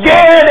to be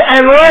dead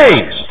and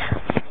raised.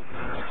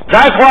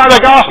 That's why the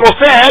gospel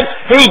said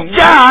He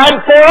died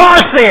for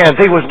our sins.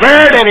 He was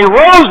buried and He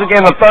rose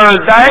again the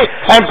third day,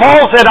 and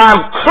Paul said,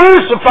 I'm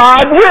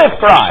crucified with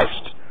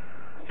Christ.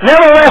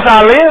 Nevertheless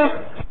I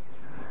live.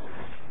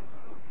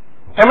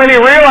 How many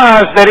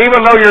realize that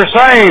even though you're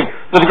saved,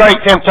 the great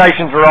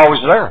temptations are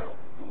always there?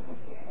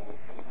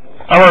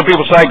 I heard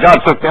people say God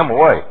took them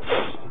away.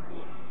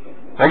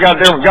 They got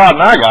a different God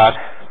than I got.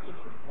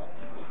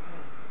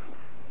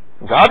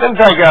 God didn't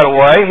take that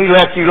away. He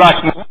left you like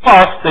you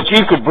are, that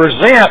you could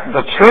present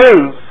the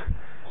truth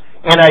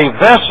in a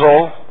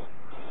vessel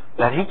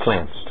that He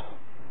cleansed.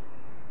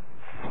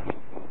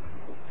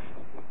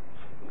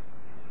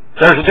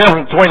 There's a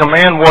difference between a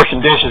man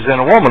washing dishes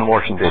and a woman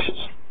washing dishes.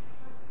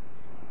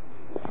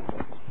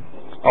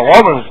 A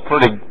woman's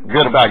pretty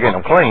good about getting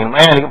them clean. A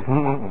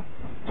man,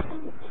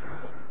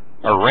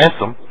 or rinse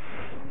them,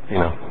 you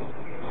know.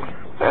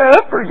 Yeah,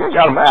 that's pretty good.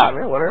 Got them out,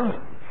 man,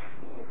 whatever.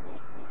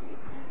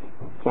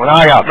 When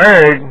I got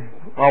married,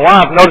 my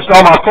wife noticed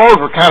all my clothes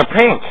were kind of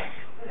pink.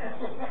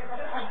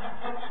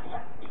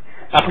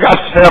 I forgot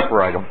to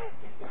separate them.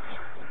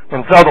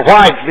 And so the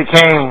whites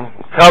became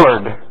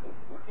colored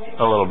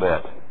a little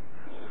bit.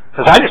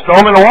 Because I just throw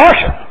them in the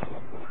washer.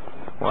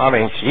 Well, I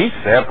mean, she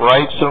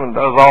separates them and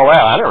does all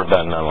that. I never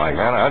done nothing like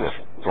that. I just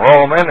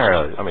throw them in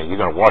there. I mean, you're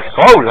going to wash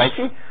clothes, ain't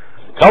you?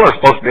 Color's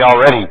supposed to be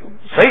already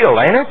sealed,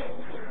 ain't it?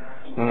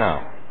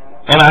 No.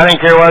 And I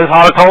didn't care whether it's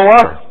hot or cold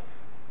water.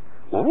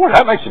 Well, boy,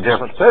 that makes a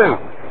difference, too.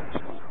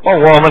 A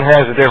woman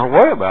has a different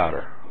way about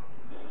her.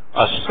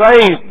 A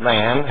saved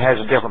man has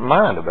a different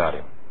mind about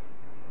him.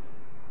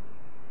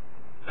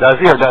 Does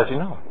he or does he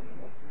not?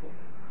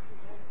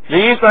 Do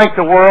you think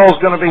the world's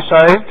going to be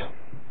saved?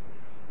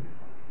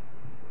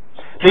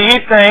 Do you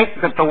think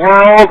that the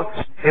world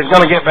is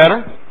going to get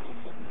better?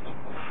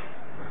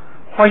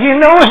 Well, you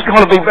know it's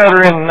going to be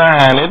better in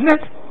 9, isn't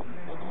it?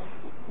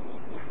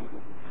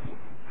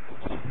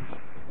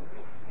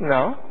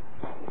 No.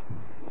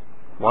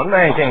 One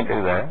man can't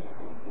do that.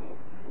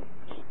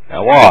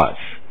 Now watch.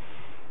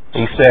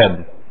 He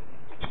said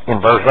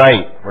in verse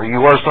 8, where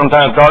you were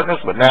sometimes darkness,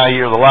 but now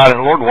you are the light of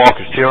the Lord, walk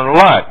as children of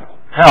light.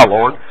 How,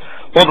 Lord?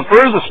 Well, the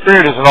fruit of the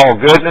Spirit is in all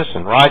goodness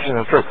and righteousness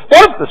and truth.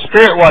 What if the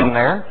Spirit wasn't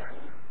there?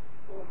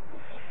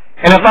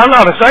 And if I'm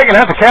not mistaken,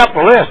 that's a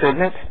capital S,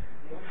 isn't it?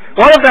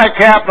 What if that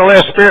capital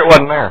S Spirit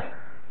wasn't there?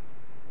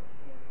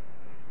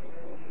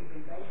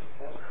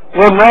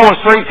 Would Romans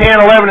 3,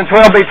 10, 11, and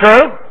 12 be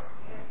true?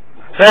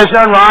 There's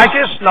none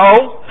righteous?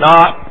 No,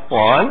 not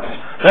one.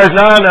 There's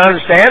none that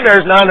understand.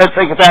 There's none that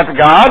seeketh after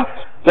God.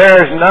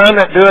 There's none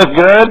that doeth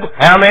good.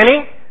 How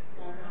many?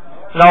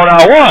 No,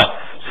 not one.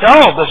 So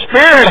the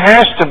Spirit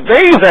has to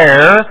be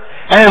there,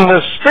 and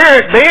the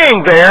Spirit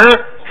being there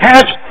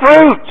has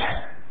fruit.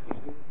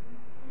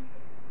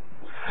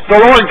 The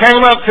Lord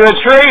came up to a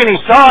tree and He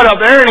saw it up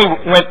there and He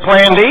went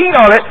planned to eat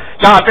on it.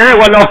 Got there, there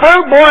wasn't no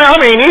fruit, boy. I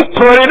mean, He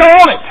put it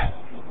on it.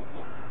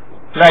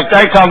 In fact,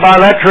 they come by,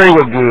 that tree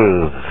was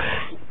good.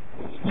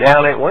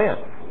 Down it went.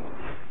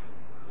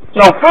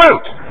 No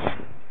fruit.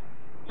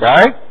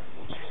 Okay?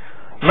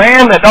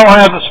 Man that don't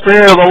have the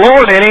Spirit of the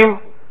Lord in him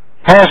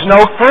has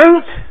no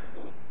fruit.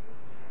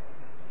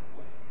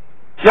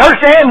 You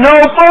understand? No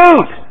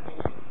fruit.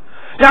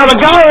 Now, the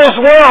God of this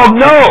world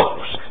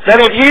knows that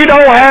if you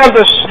don't have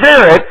the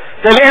Spirit,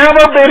 then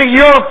every bit of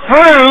your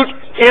fruit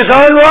is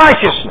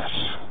unrighteousness.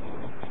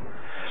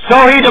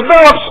 So He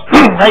develops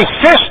a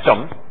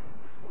system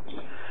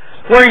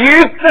where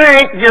you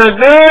think you're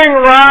doing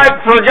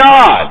right for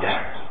God.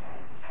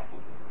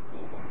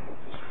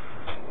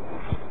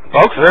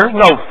 Folks, there's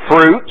no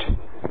fruit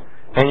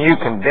in you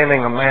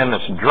condemning a man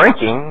that's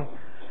drinking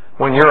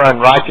when you're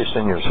unrighteous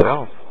in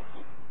yourself.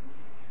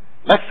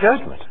 That's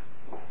judgment.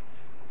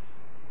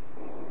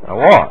 Now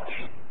watch.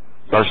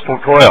 Verse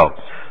 12.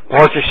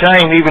 For it's a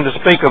shame even to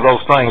speak of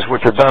those things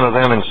which are done of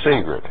them in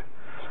secret.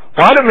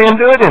 Why do men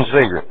do it in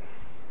secret?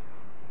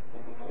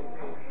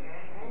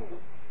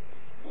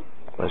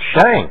 It's a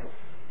shame.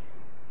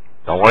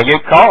 Don't want to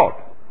get caught.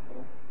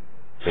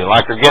 Feel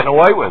like they're getting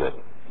away with it.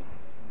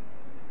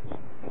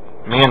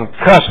 Men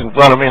cuss in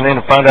front of me and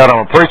then find out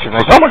I'm a preacher and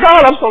they say, "Oh my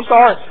God, I'm so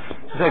sorry."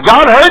 I say,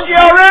 "God heard you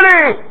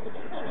already."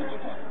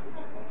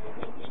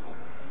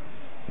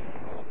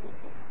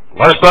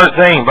 Verse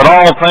 13, but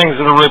all things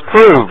that are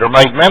reproved are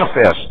made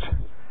manifest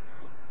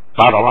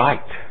by the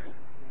light.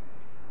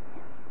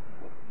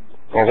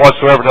 For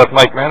whatsoever doth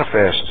make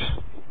manifest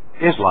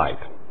is light.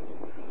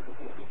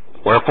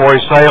 Wherefore he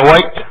say,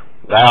 Awake,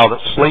 thou that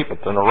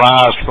sleepest, and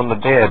arise from the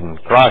dead,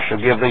 and Christ shall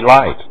give thee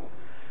light.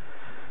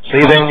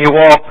 See then you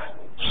walk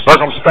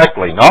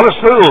circumspectly, not as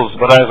fools,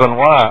 but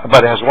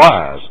as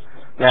wise.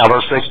 Now,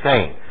 verse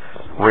 16,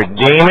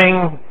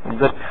 redeeming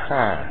the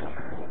time.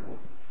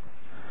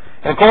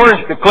 In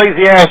accordance to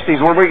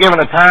Ecclesiastes, were we given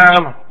a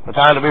time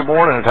to be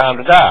born and a time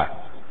to die?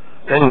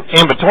 Then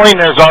in between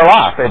there's our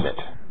life, isn't it?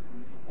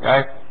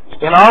 Okay?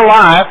 In our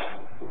life,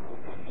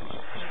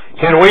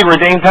 can we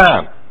redeem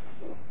time?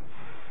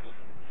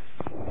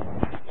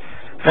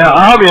 Now,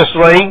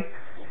 obviously,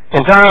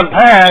 in time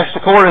past,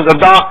 according to the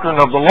doctrine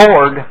of the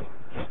Lord,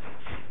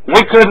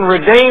 we couldn't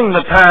redeem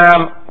the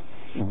time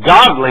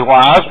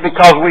godly-wise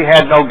because we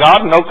had no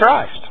God and no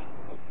Christ.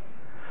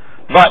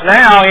 But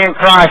now, in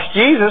Christ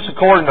Jesus,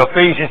 according to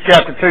Ephesians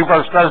chapter 2,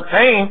 verse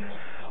 13,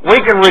 we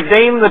can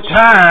redeem the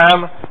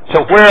time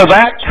to where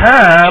that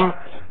time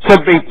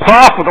could be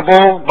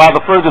profitable by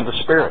the fruit of the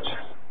Spirit.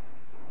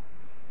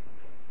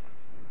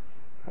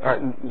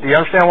 Do you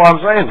understand what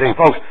I'm saying to you,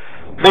 folks?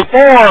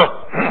 Before,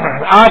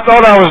 I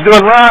thought I was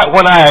doing right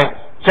when I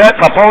cut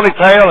my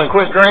ponytail and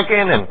quit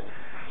drinking and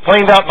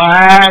cleaned up my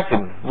act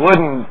and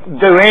wouldn't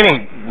do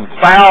any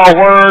foul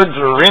words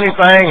or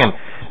anything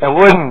and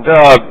wouldn't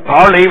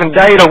hardly even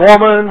date a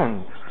woman,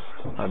 and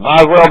I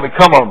might as well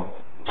become a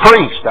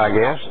priest, I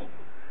guess.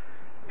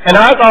 And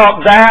I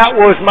thought that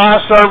was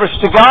my service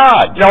to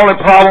God. The only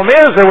problem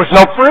is there was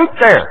no fruit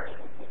there.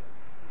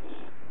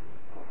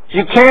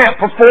 You can't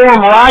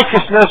perform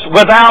righteousness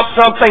without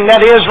something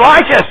that is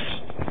righteous.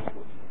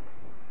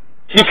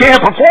 You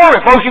can't perform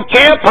it, folks. You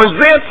can't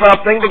present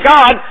something to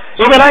God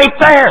if it ain't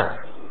there.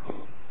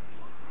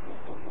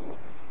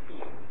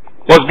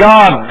 Was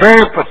God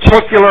very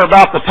particular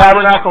about the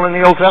tabernacle in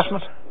the Old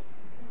Testament?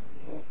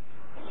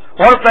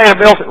 What if they had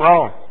built it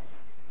wrong?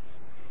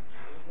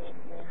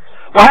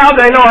 Well, how did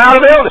they know how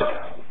to build it?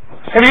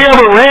 Have you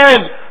ever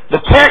read the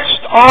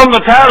text on the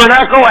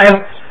tabernacle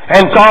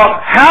and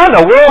thought, how in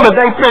the world did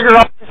they figure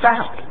all this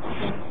out?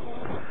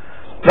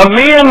 The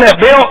men that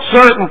built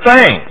certain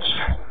things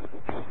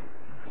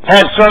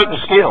had certain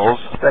skills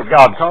that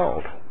God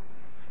called.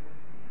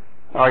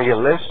 Are you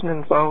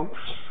listening, folks?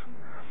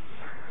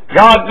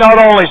 God not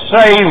only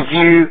saved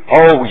you,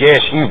 oh yes,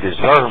 you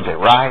deserved it,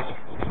 right?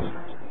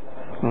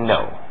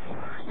 No.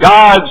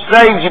 God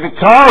saved you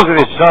because of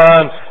His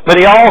Son, but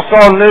He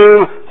also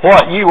knew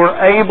what you were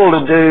able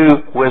to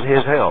do with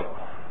His help.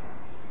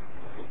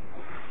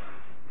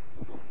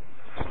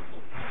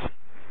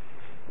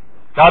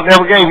 God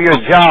never gave you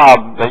a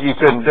job that you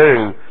couldn't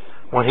do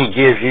when He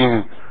gives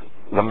you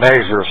the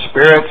measure of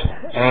Spirit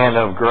and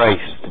of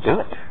grace to do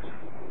it.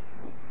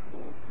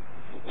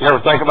 You ever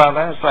think about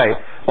that and say,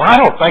 well, I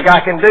don't think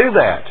I can do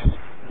that.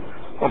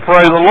 Well,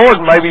 praise the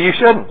Lord, maybe you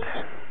shouldn't.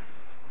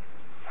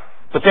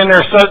 But then there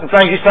are certain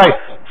things you say,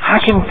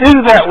 I can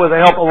do that with the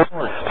help of the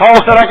Lord.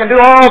 Paul said, I can do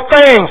all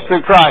things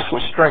through Christ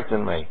which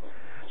strengthen me.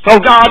 So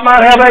God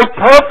might have a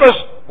purpose.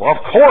 Well,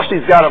 of course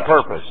He's got a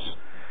purpose.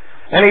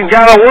 And He's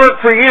got a work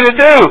for you to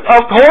do.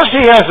 Of course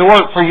He has a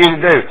work for you to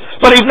do.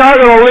 But He's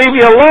not going to leave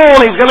you alone.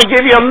 He's going to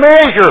give you a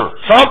measure.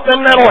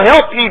 Something that will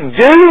help you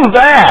do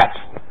that.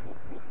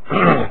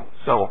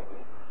 So,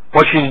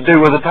 what should you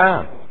do with the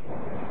time?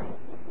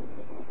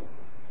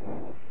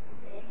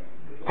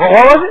 Well,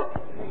 what was it?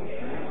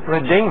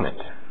 Redeem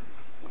it.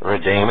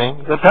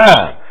 Redeeming the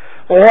time.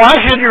 Well, why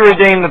should you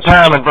redeem the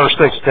time in verse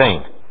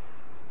 16?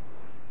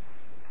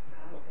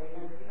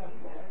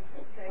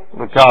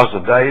 Because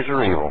the days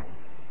are evil.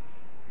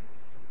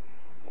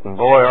 And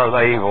boy, are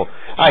they evil.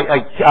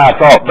 I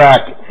thought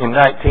back in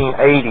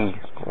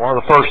 1980, one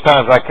of the first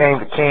times I came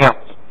to camp,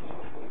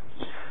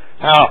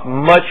 how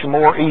much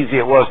more easy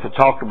it was to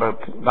talk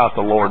about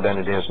the Lord than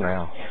it is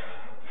now.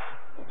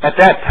 At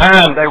that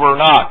time, they were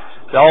not.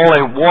 The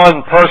only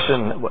one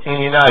person in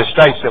the United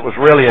States that was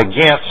really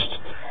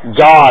against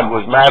God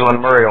was Madalyn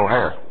Murray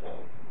O'Hair.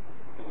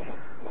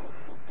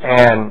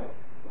 And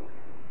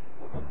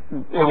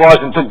it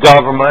wasn't the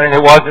government,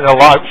 it wasn't a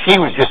lot. She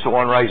was just the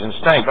one raising the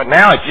stink. But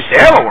now it's just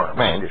everywhere,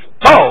 man. Just,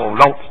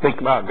 don't speak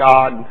about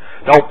God,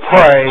 don't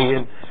pray,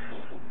 and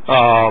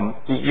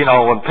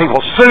when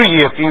people sue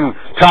you if you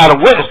try to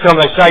witness to them,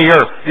 they say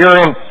you're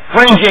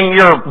infringing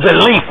your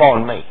belief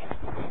on me.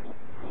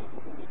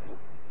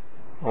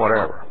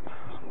 Whatever.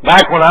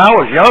 Back when I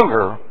was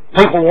younger,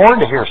 people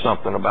wanted to hear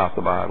something about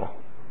the Bible.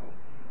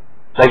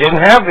 They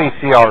didn't have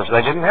VCRs.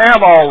 They didn't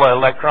have all the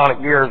electronic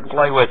gear to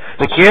play with.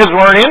 The kids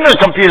weren't in their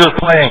computers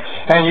playing,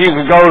 and you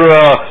could go to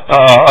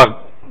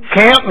a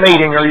camp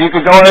meeting, or you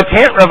could go to a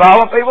tent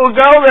revival. People would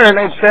go there and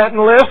they'd sit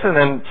and listen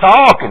and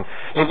talk. And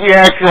if you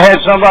actually had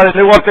somebody that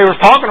knew what they were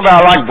talking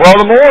about, like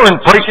Brother Moore and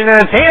preaching in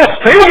a tent,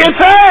 people get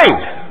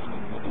saved.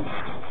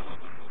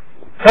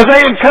 Because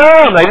they had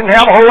come. They didn't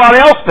have a whole lot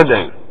else to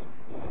do.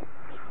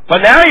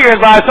 But now you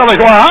invite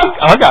somebody going,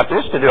 I got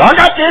this to do. I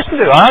got this to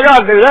do. I got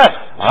to do that.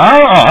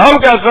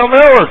 I've got something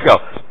else to go.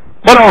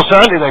 But on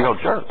Sunday they go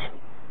to church.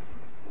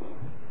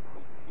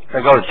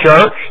 They go to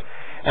church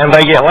and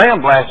they get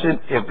lambasted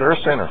if they're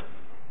a sinner.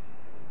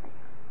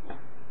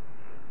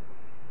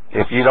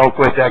 If you don't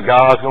quit that,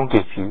 God's going to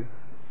get you.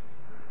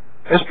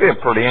 This would be a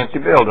pretty empty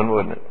building,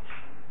 wouldn't it?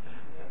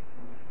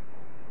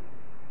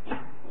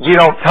 You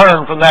don't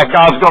turn from that,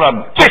 God's going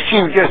to get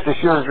you just as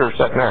sure as you're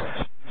sitting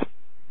there.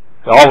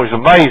 It always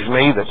amazed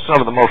me that some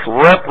of the most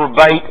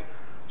reprobate,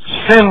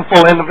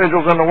 sinful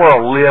individuals in the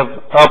world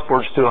live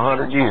upwards to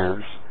 100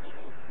 years,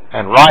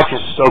 and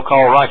righteous,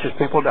 so-called righteous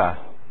people die.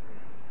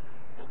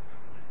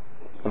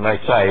 And they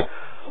say,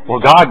 well,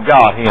 God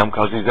got him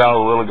because he's out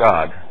of the will of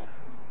God.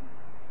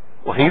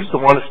 Well, he's the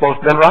one that's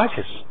supposed to have been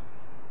righteous.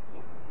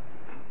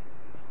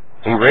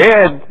 We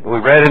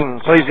read in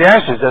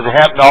Ecclesiastes, does it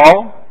happen to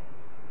all?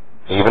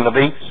 Even the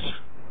beasts?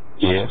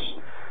 Yes.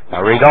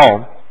 Now read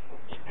on.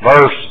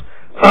 Verse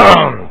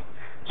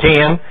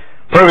 10,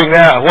 proving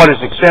that what is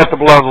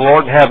acceptable unto the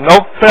Lord, and have no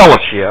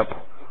fellowship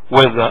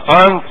with the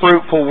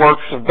unfruitful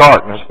works of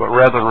darkness, but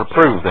rather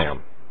reprove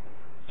them.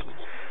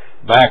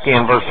 Back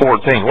in verse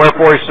 14,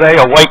 wherefore he say,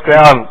 awake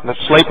thou that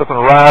sleepeth, and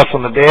arise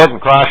from the dead,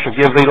 and Christ shall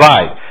give thee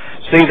light.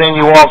 See then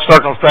you walk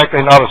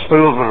circumspectly, not as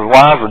fools, but as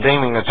wise,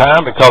 redeeming the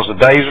time, because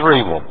the days are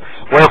evil.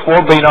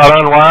 Wherefore be not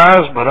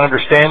unwise, but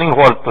understanding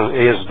what the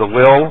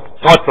will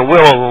of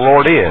the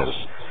Lord is.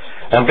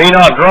 And be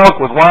not drunk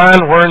with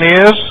wine, wherein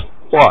is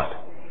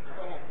what?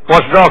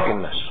 What's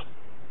drunkenness?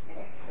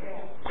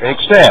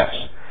 Excess.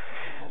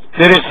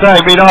 Did it say,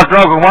 be not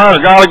drunk with wine,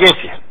 or God will get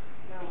you?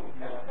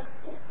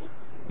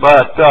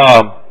 But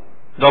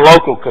the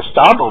local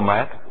Costabo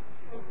mat,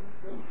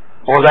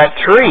 or that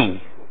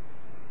tree,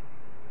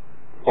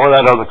 or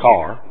that other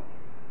car,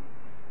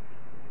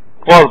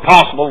 well,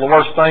 possible the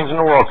worst things in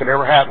the world could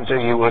ever happen to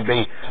you would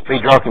be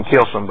drunk and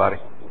kill somebody.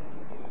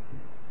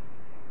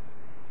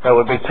 That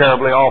would be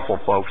terribly awful,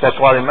 folks. That's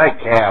why they make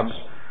cabs.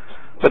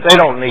 But they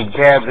don't need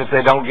cabs if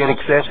they don't get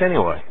excess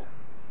anyway.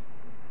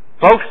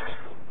 Folks,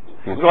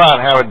 you go out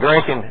and have a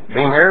drink and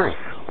be merry.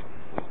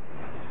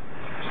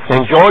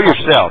 Enjoy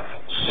yourself.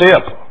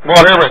 Sip.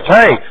 Whatever it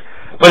takes.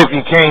 But if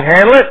you can't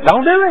handle it,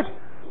 don't do it.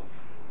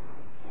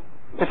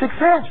 It's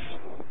excess.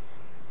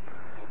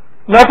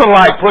 Nothing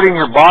like putting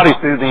your body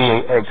through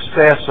the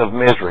excess of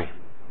misery.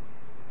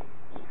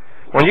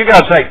 When you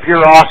got to take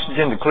pure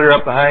oxygen to clear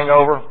up the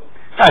hangover,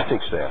 that's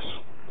excess.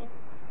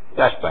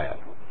 That's bad.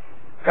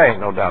 There ain't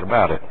no doubt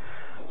about it.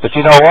 But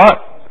you know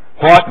what?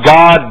 What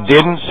God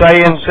didn't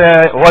say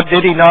what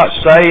did he not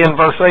say in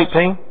verse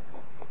 18?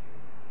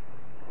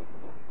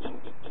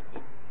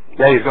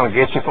 That he's going to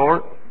get you for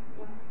it?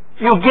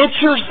 You'll get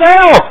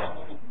yourself.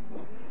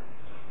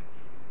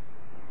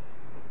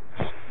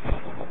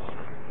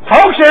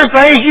 Folks, there are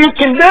things you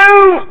can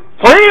do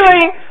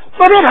freely,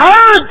 but it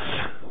hurts.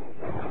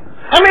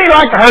 How many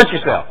like to hurt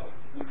yourself?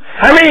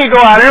 How many you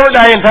go out every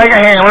day and take a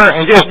hammer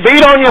and just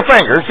beat on your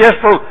fingers just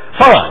for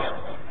fun?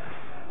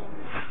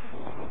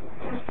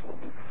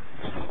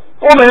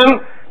 Well then,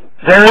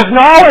 there is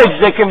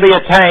knowledge that can be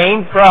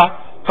attained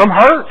from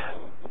hurt,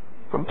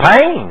 from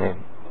pain,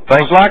 and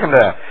things like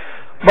that.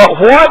 But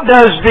what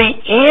does the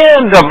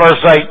end of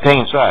verse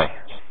 18 say?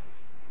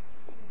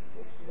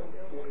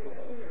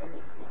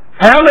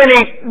 How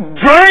many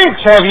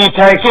drinks have you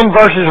taken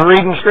versus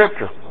reading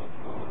Scripture?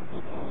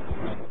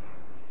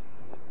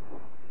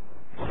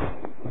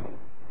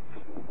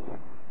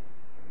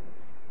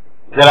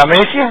 Did I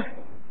miss you?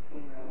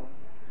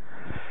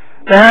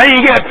 Now how do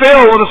you get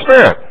filled with the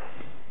Spirit?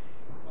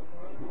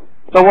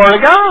 The Word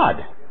of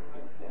God.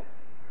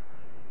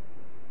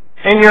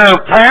 In your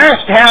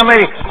past, how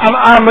many,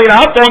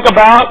 I think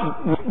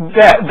about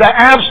the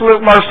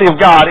absolute mercy of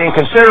God in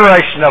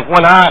consideration of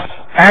when I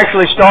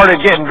actually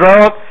started getting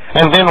drunk,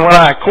 and then when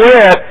I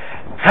quit,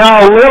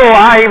 how little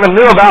I even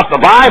knew about the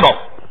Bible.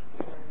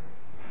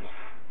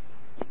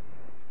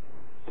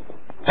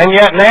 And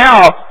yet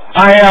now,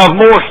 I have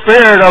more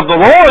Spirit of the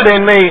Lord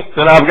in me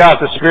than I've got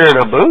the spirit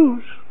of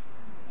booze.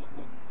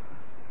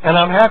 And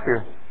I'm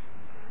happier.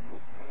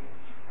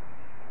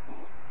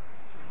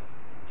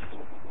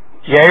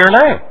 Yea or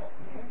nay?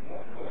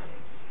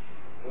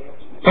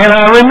 And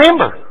I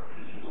remember.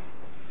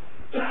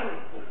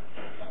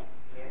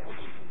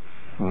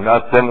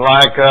 Nothing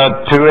like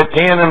a 2 at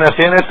 10 and a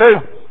 10 at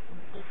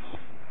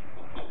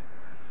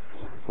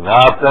 2.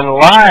 Nothing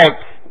like,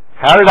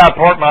 how did I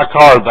park my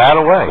car that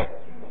away?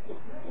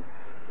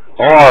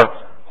 Or,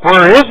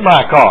 where is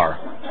my car?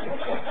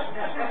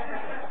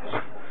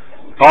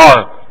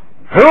 Or,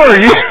 who are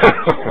you?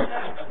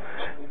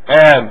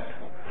 And,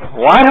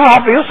 why do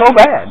I feel so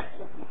bad?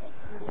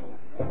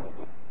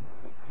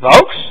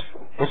 Folks,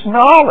 it's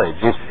knowledge.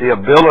 It's the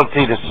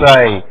ability to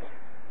say,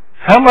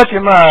 how much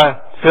am I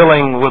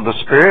filling with the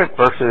Spirit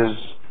versus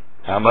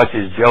how much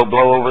is Joe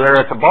Blow over there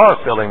at the bar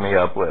filling me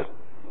up with?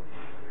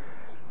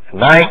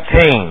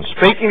 19.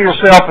 Speaking to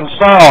yourself in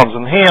psalms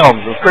and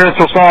hymns and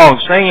spiritual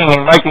songs, singing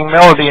and making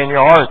melody in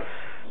your heart.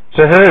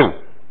 To who?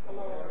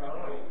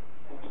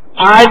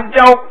 I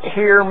don't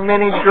hear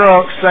many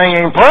drunks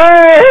singing,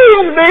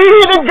 "Praise be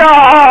to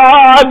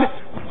God."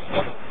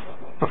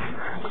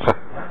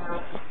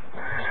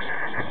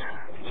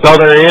 So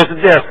there is a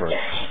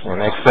difference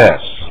in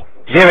excess.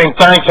 Giving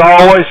thanks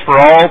always for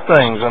all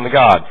things unto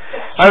God.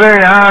 I've been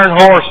an iron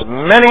horse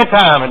many a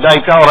time in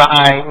Daytona.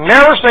 I ain't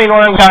never seen one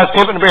of them guys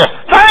tipping a beer.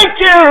 Thank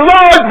you,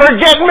 Lord, for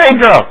getting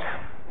me drunk.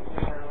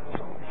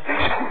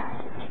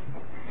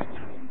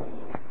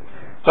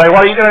 Say,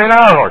 what are you doing in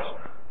Iron Horse?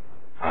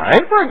 I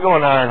ain't afraid of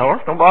going to Iron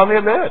Horse. Don't bother me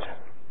a bit.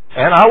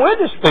 And I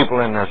witness people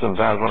in there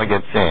sometimes when I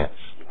get a chance.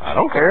 I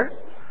don't care.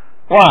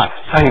 Why?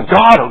 Say,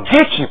 God will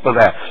get you for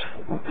that.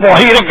 Well,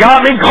 he'd have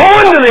got me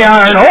going to the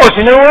Iron Horse.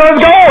 He knew where I was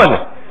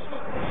going.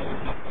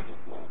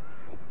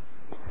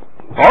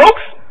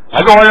 Folks,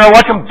 I go in there and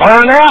watch them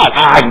burn out.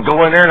 I can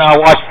go in there and I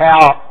watch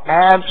how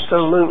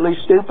absolutely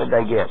stupid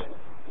they get.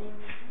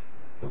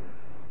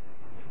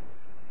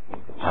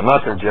 I'm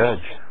not their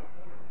judge.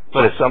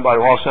 But if somebody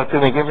walks up to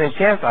me and gives me a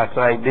chance, I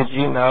say, did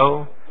you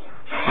know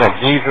that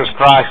Jesus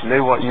Christ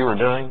knew what you were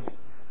doing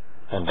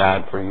and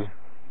died for you?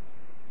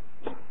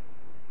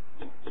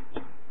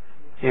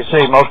 You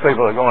see, most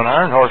people that go on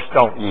Iron Horse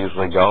don't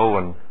usually go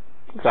and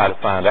try to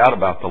find out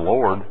about the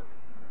Lord.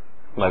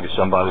 Maybe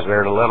somebody's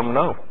there to let them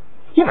know.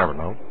 You never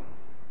know.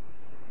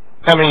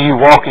 How many of you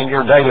walk in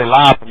your daily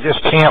life and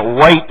just can't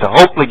wait to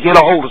hopefully get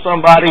a hold of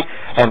somebody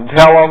and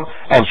tell them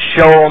and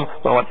show them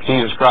what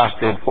Jesus Christ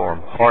did for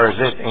them? Or is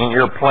it in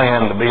your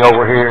plan to be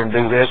over here and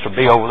do this or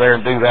be over there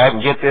and do that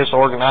and get this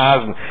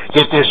organized and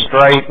get this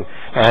straight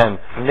and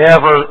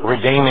never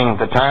redeeming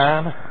the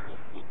time?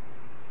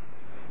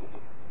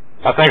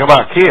 I think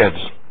about kids.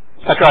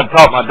 I try to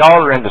talk my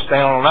daughter into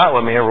staying all night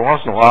with me every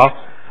once in a while.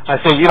 I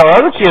said, you know,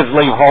 other kids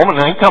leave home and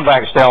they come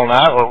back and stay all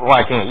night. Well,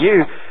 why can't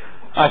you?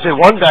 I said,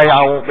 one day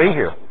I won't be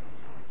here.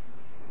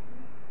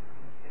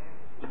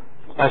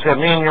 I said,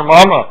 me and your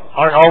mama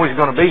aren't always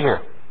going to be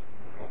here.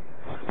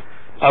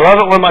 I love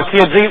it when my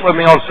kids eat with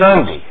me on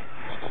Sunday,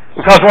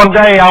 because one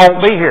day I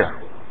won't be here.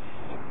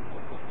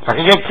 I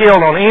can get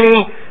killed on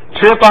any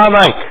trip I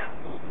make.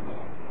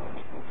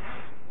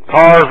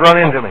 Cars run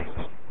into me.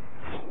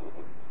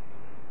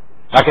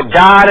 I could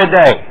die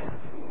today,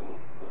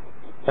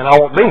 and I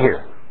won't be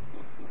here.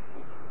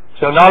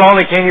 So not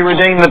only can you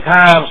redeem the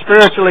time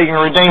spiritually, you can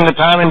redeem the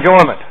time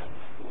enjoyment.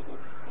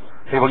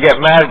 People get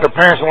mad at their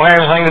parents and won't have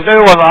anything to do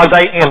with them. Are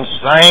they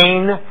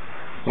insane?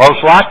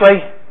 Most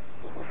likely.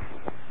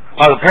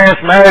 Are the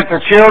parents mad at their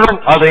children?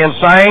 Are they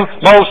insane?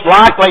 Most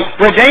likely.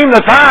 Redeem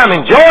the time.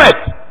 Enjoy it.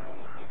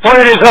 For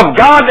it is of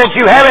God that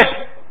you have it.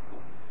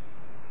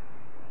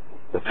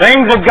 The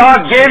things that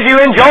God gives you,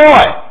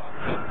 enjoy.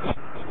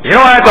 You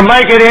don't have to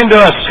make it into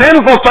a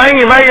sinful thing.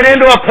 You make it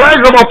into a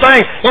pleasurable thing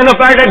in the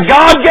fact that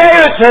God gave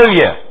it to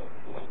you.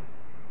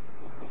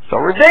 So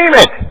redeem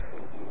it.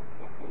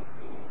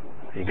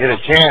 You get a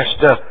chance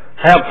to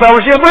have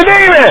fellowship,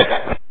 redeem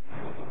it.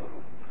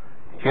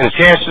 You get a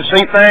chance to see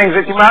things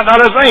that you might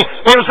not have seen.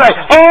 People say,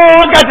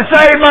 oh, I've got to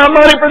save my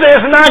money for this,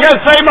 and I've got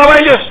to save my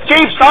money. Just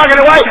keep stocking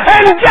away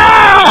and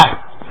die.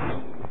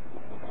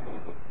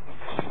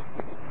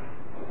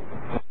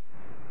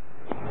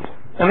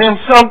 And then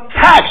some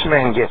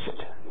taxman gets it.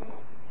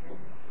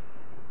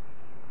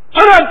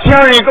 I'm not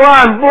telling you, go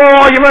out and blow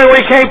all your money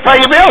when you can't pay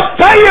your bills.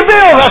 Pay your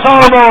bills, that's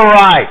honorable and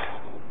right.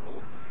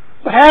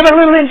 But have a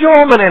little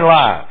enjoyment in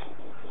life.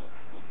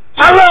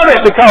 I love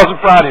it because of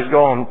Fridays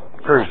go on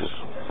cruises.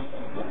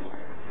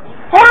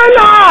 Why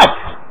not?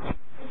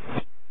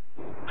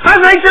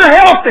 I think you're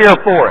healthier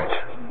for it.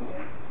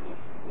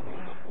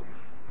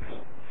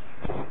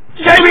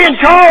 J.B. and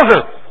Charles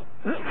are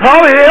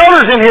probably the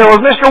elders in here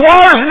with Mr.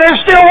 Waters, and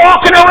they're still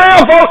walking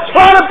around, folks. A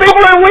lot of people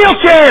in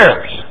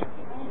wheelchairs.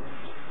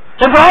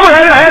 And Robert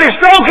had his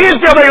stroke, he'd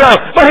still be alive.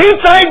 But he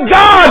thanked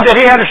God that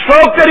he had a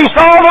stroke, that he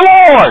saw the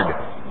Lord.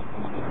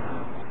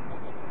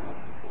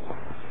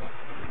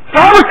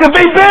 Robert could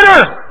be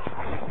bitter.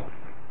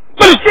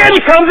 But instead he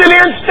comes in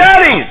here and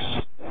studies.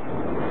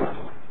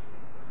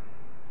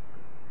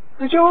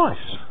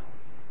 Rejoice.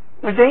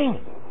 Redeem.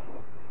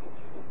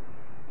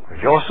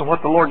 Rejoice in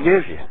what the Lord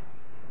gives you.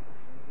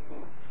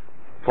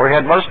 For he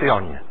had mercy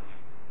on you.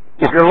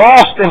 If you're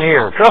lost in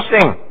here, trust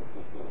him.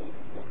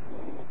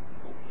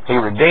 He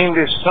redeemed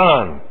his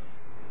Son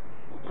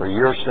for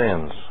your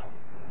sins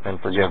and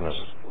forgiveness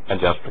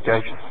and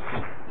justification.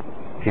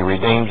 He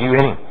redeemed you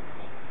in him.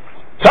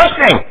 Trust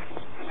him.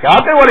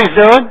 God knows what he's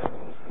doing.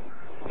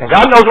 And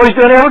God knows what he's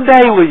doing every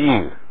day with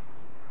you.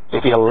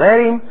 If you let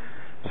him,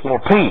 there's more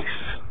peace.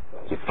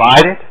 If you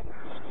fight it,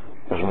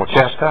 there's more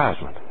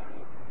chastisement.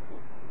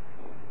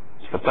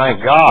 But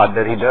thank God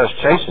that he does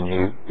chasten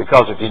you,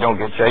 because if you don't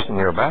get chastened,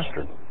 you're a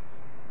bastard.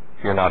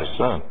 You're not his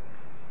son.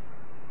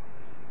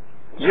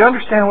 Do you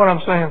understand what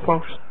I'm saying,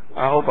 folks?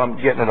 I hope I'm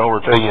getting it over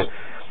to you.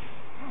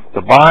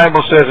 The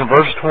Bible says in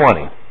verse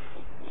 20,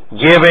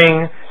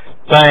 Giving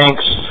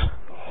thanks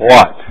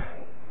what?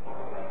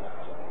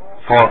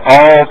 For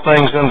all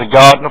things unto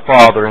God and the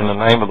Father in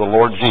the name of the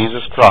Lord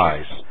Jesus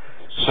Christ.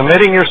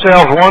 Submitting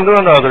yourselves one to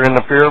another in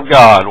the fear of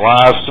God.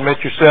 Wives, submit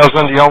yourselves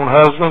unto your own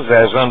husbands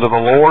as unto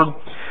the Lord.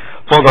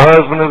 For the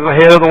husband is the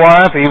head of the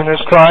wife, even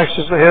as Christ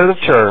is the head of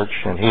the church,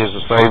 and he is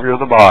the Savior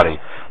of the body.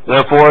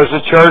 Therefore, as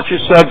the church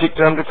is subject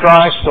unto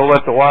Christ, so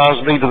let the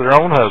wives be to their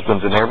own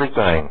husbands in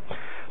everything.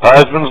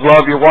 Husbands,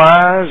 love your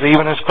wives,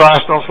 even as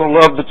Christ also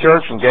loved the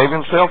church and gave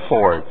himself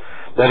for it,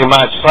 that he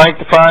might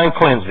sanctify and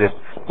cleanse it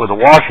with the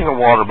washing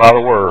of water by the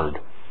word,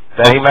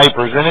 that he may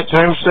present it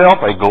to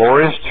himself a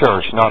glorious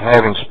church, not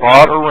having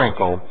spot or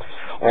wrinkle,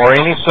 or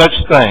any such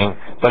thing,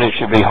 but it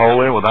should be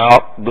holy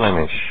without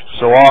blemish.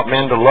 So ought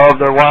men to love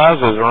their wives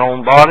as their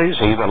own bodies.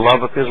 He that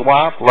loveth his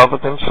wife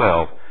loveth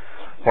himself.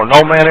 For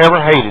no man ever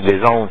hated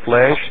his own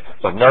flesh,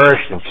 but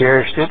nourished and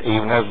cherished it,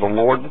 even as the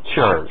Lord the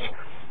church.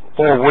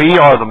 For we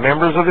are the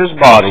members of his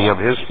body, of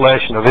his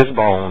flesh, and of his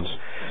bones.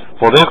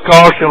 For this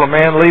cause shall a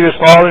man leave his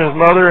father and his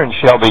mother, and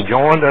shall be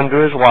joined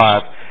unto his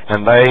wife,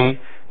 and they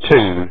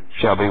two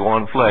shall be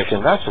one flesh.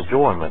 And that's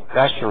enjoyment.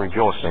 That's the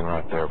rejoicing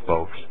right there,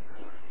 folks.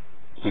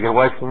 You get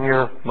away from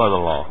your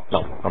mother-in-law. No,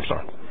 I'm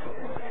sorry.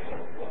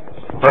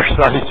 Verse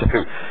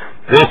 32.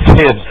 This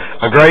is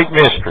a great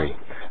mystery,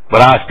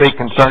 but I speak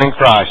concerning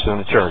Christ and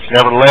the church.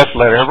 Nevertheless,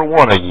 let every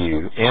one of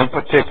you in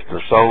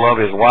particular so love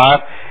his wife,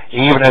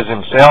 even as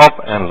himself,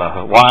 and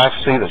the wife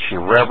see that she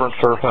reverence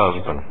her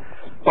husband.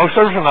 Folks,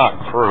 those are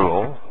not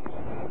cruel.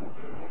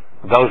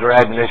 Those are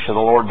admonitions of the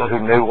Lord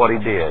who knew what he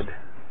did.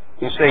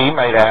 You see, he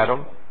made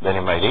Adam, then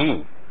he made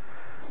Eve.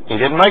 He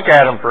didn't make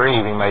Adam for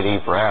Eve, he made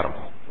Eve for Adam.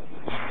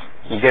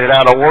 You get it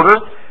out of order,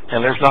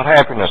 and there's not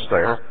happiness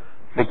there,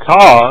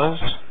 because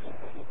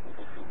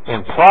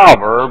in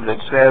Proverbs it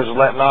says,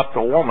 let not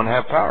the woman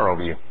have power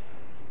over you.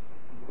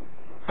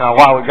 Now,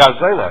 why would God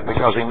say that?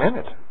 Because he meant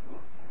it.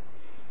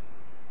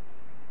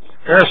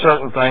 There are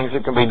certain things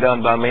that can be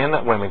done by men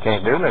that women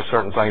can't do, and there's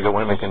certain things that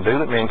women can do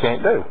that men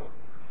can't do.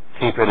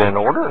 Keep it in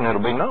order, and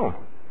it'll be known.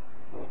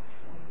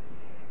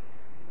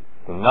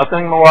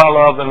 Nothing more I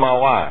love than my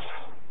wife.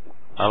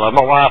 I love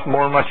my wife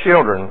more than my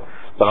children,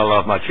 but I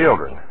love my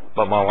children.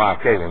 But my wife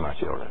gave me my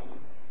children.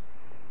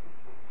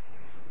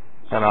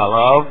 And I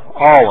love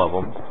all of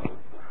them,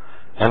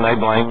 and they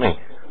blame me.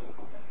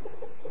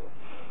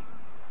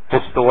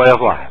 It's the way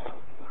of life.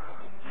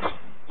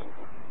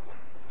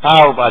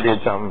 I hope I did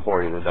something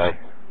for you today.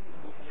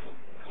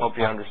 Hope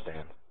you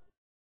understand.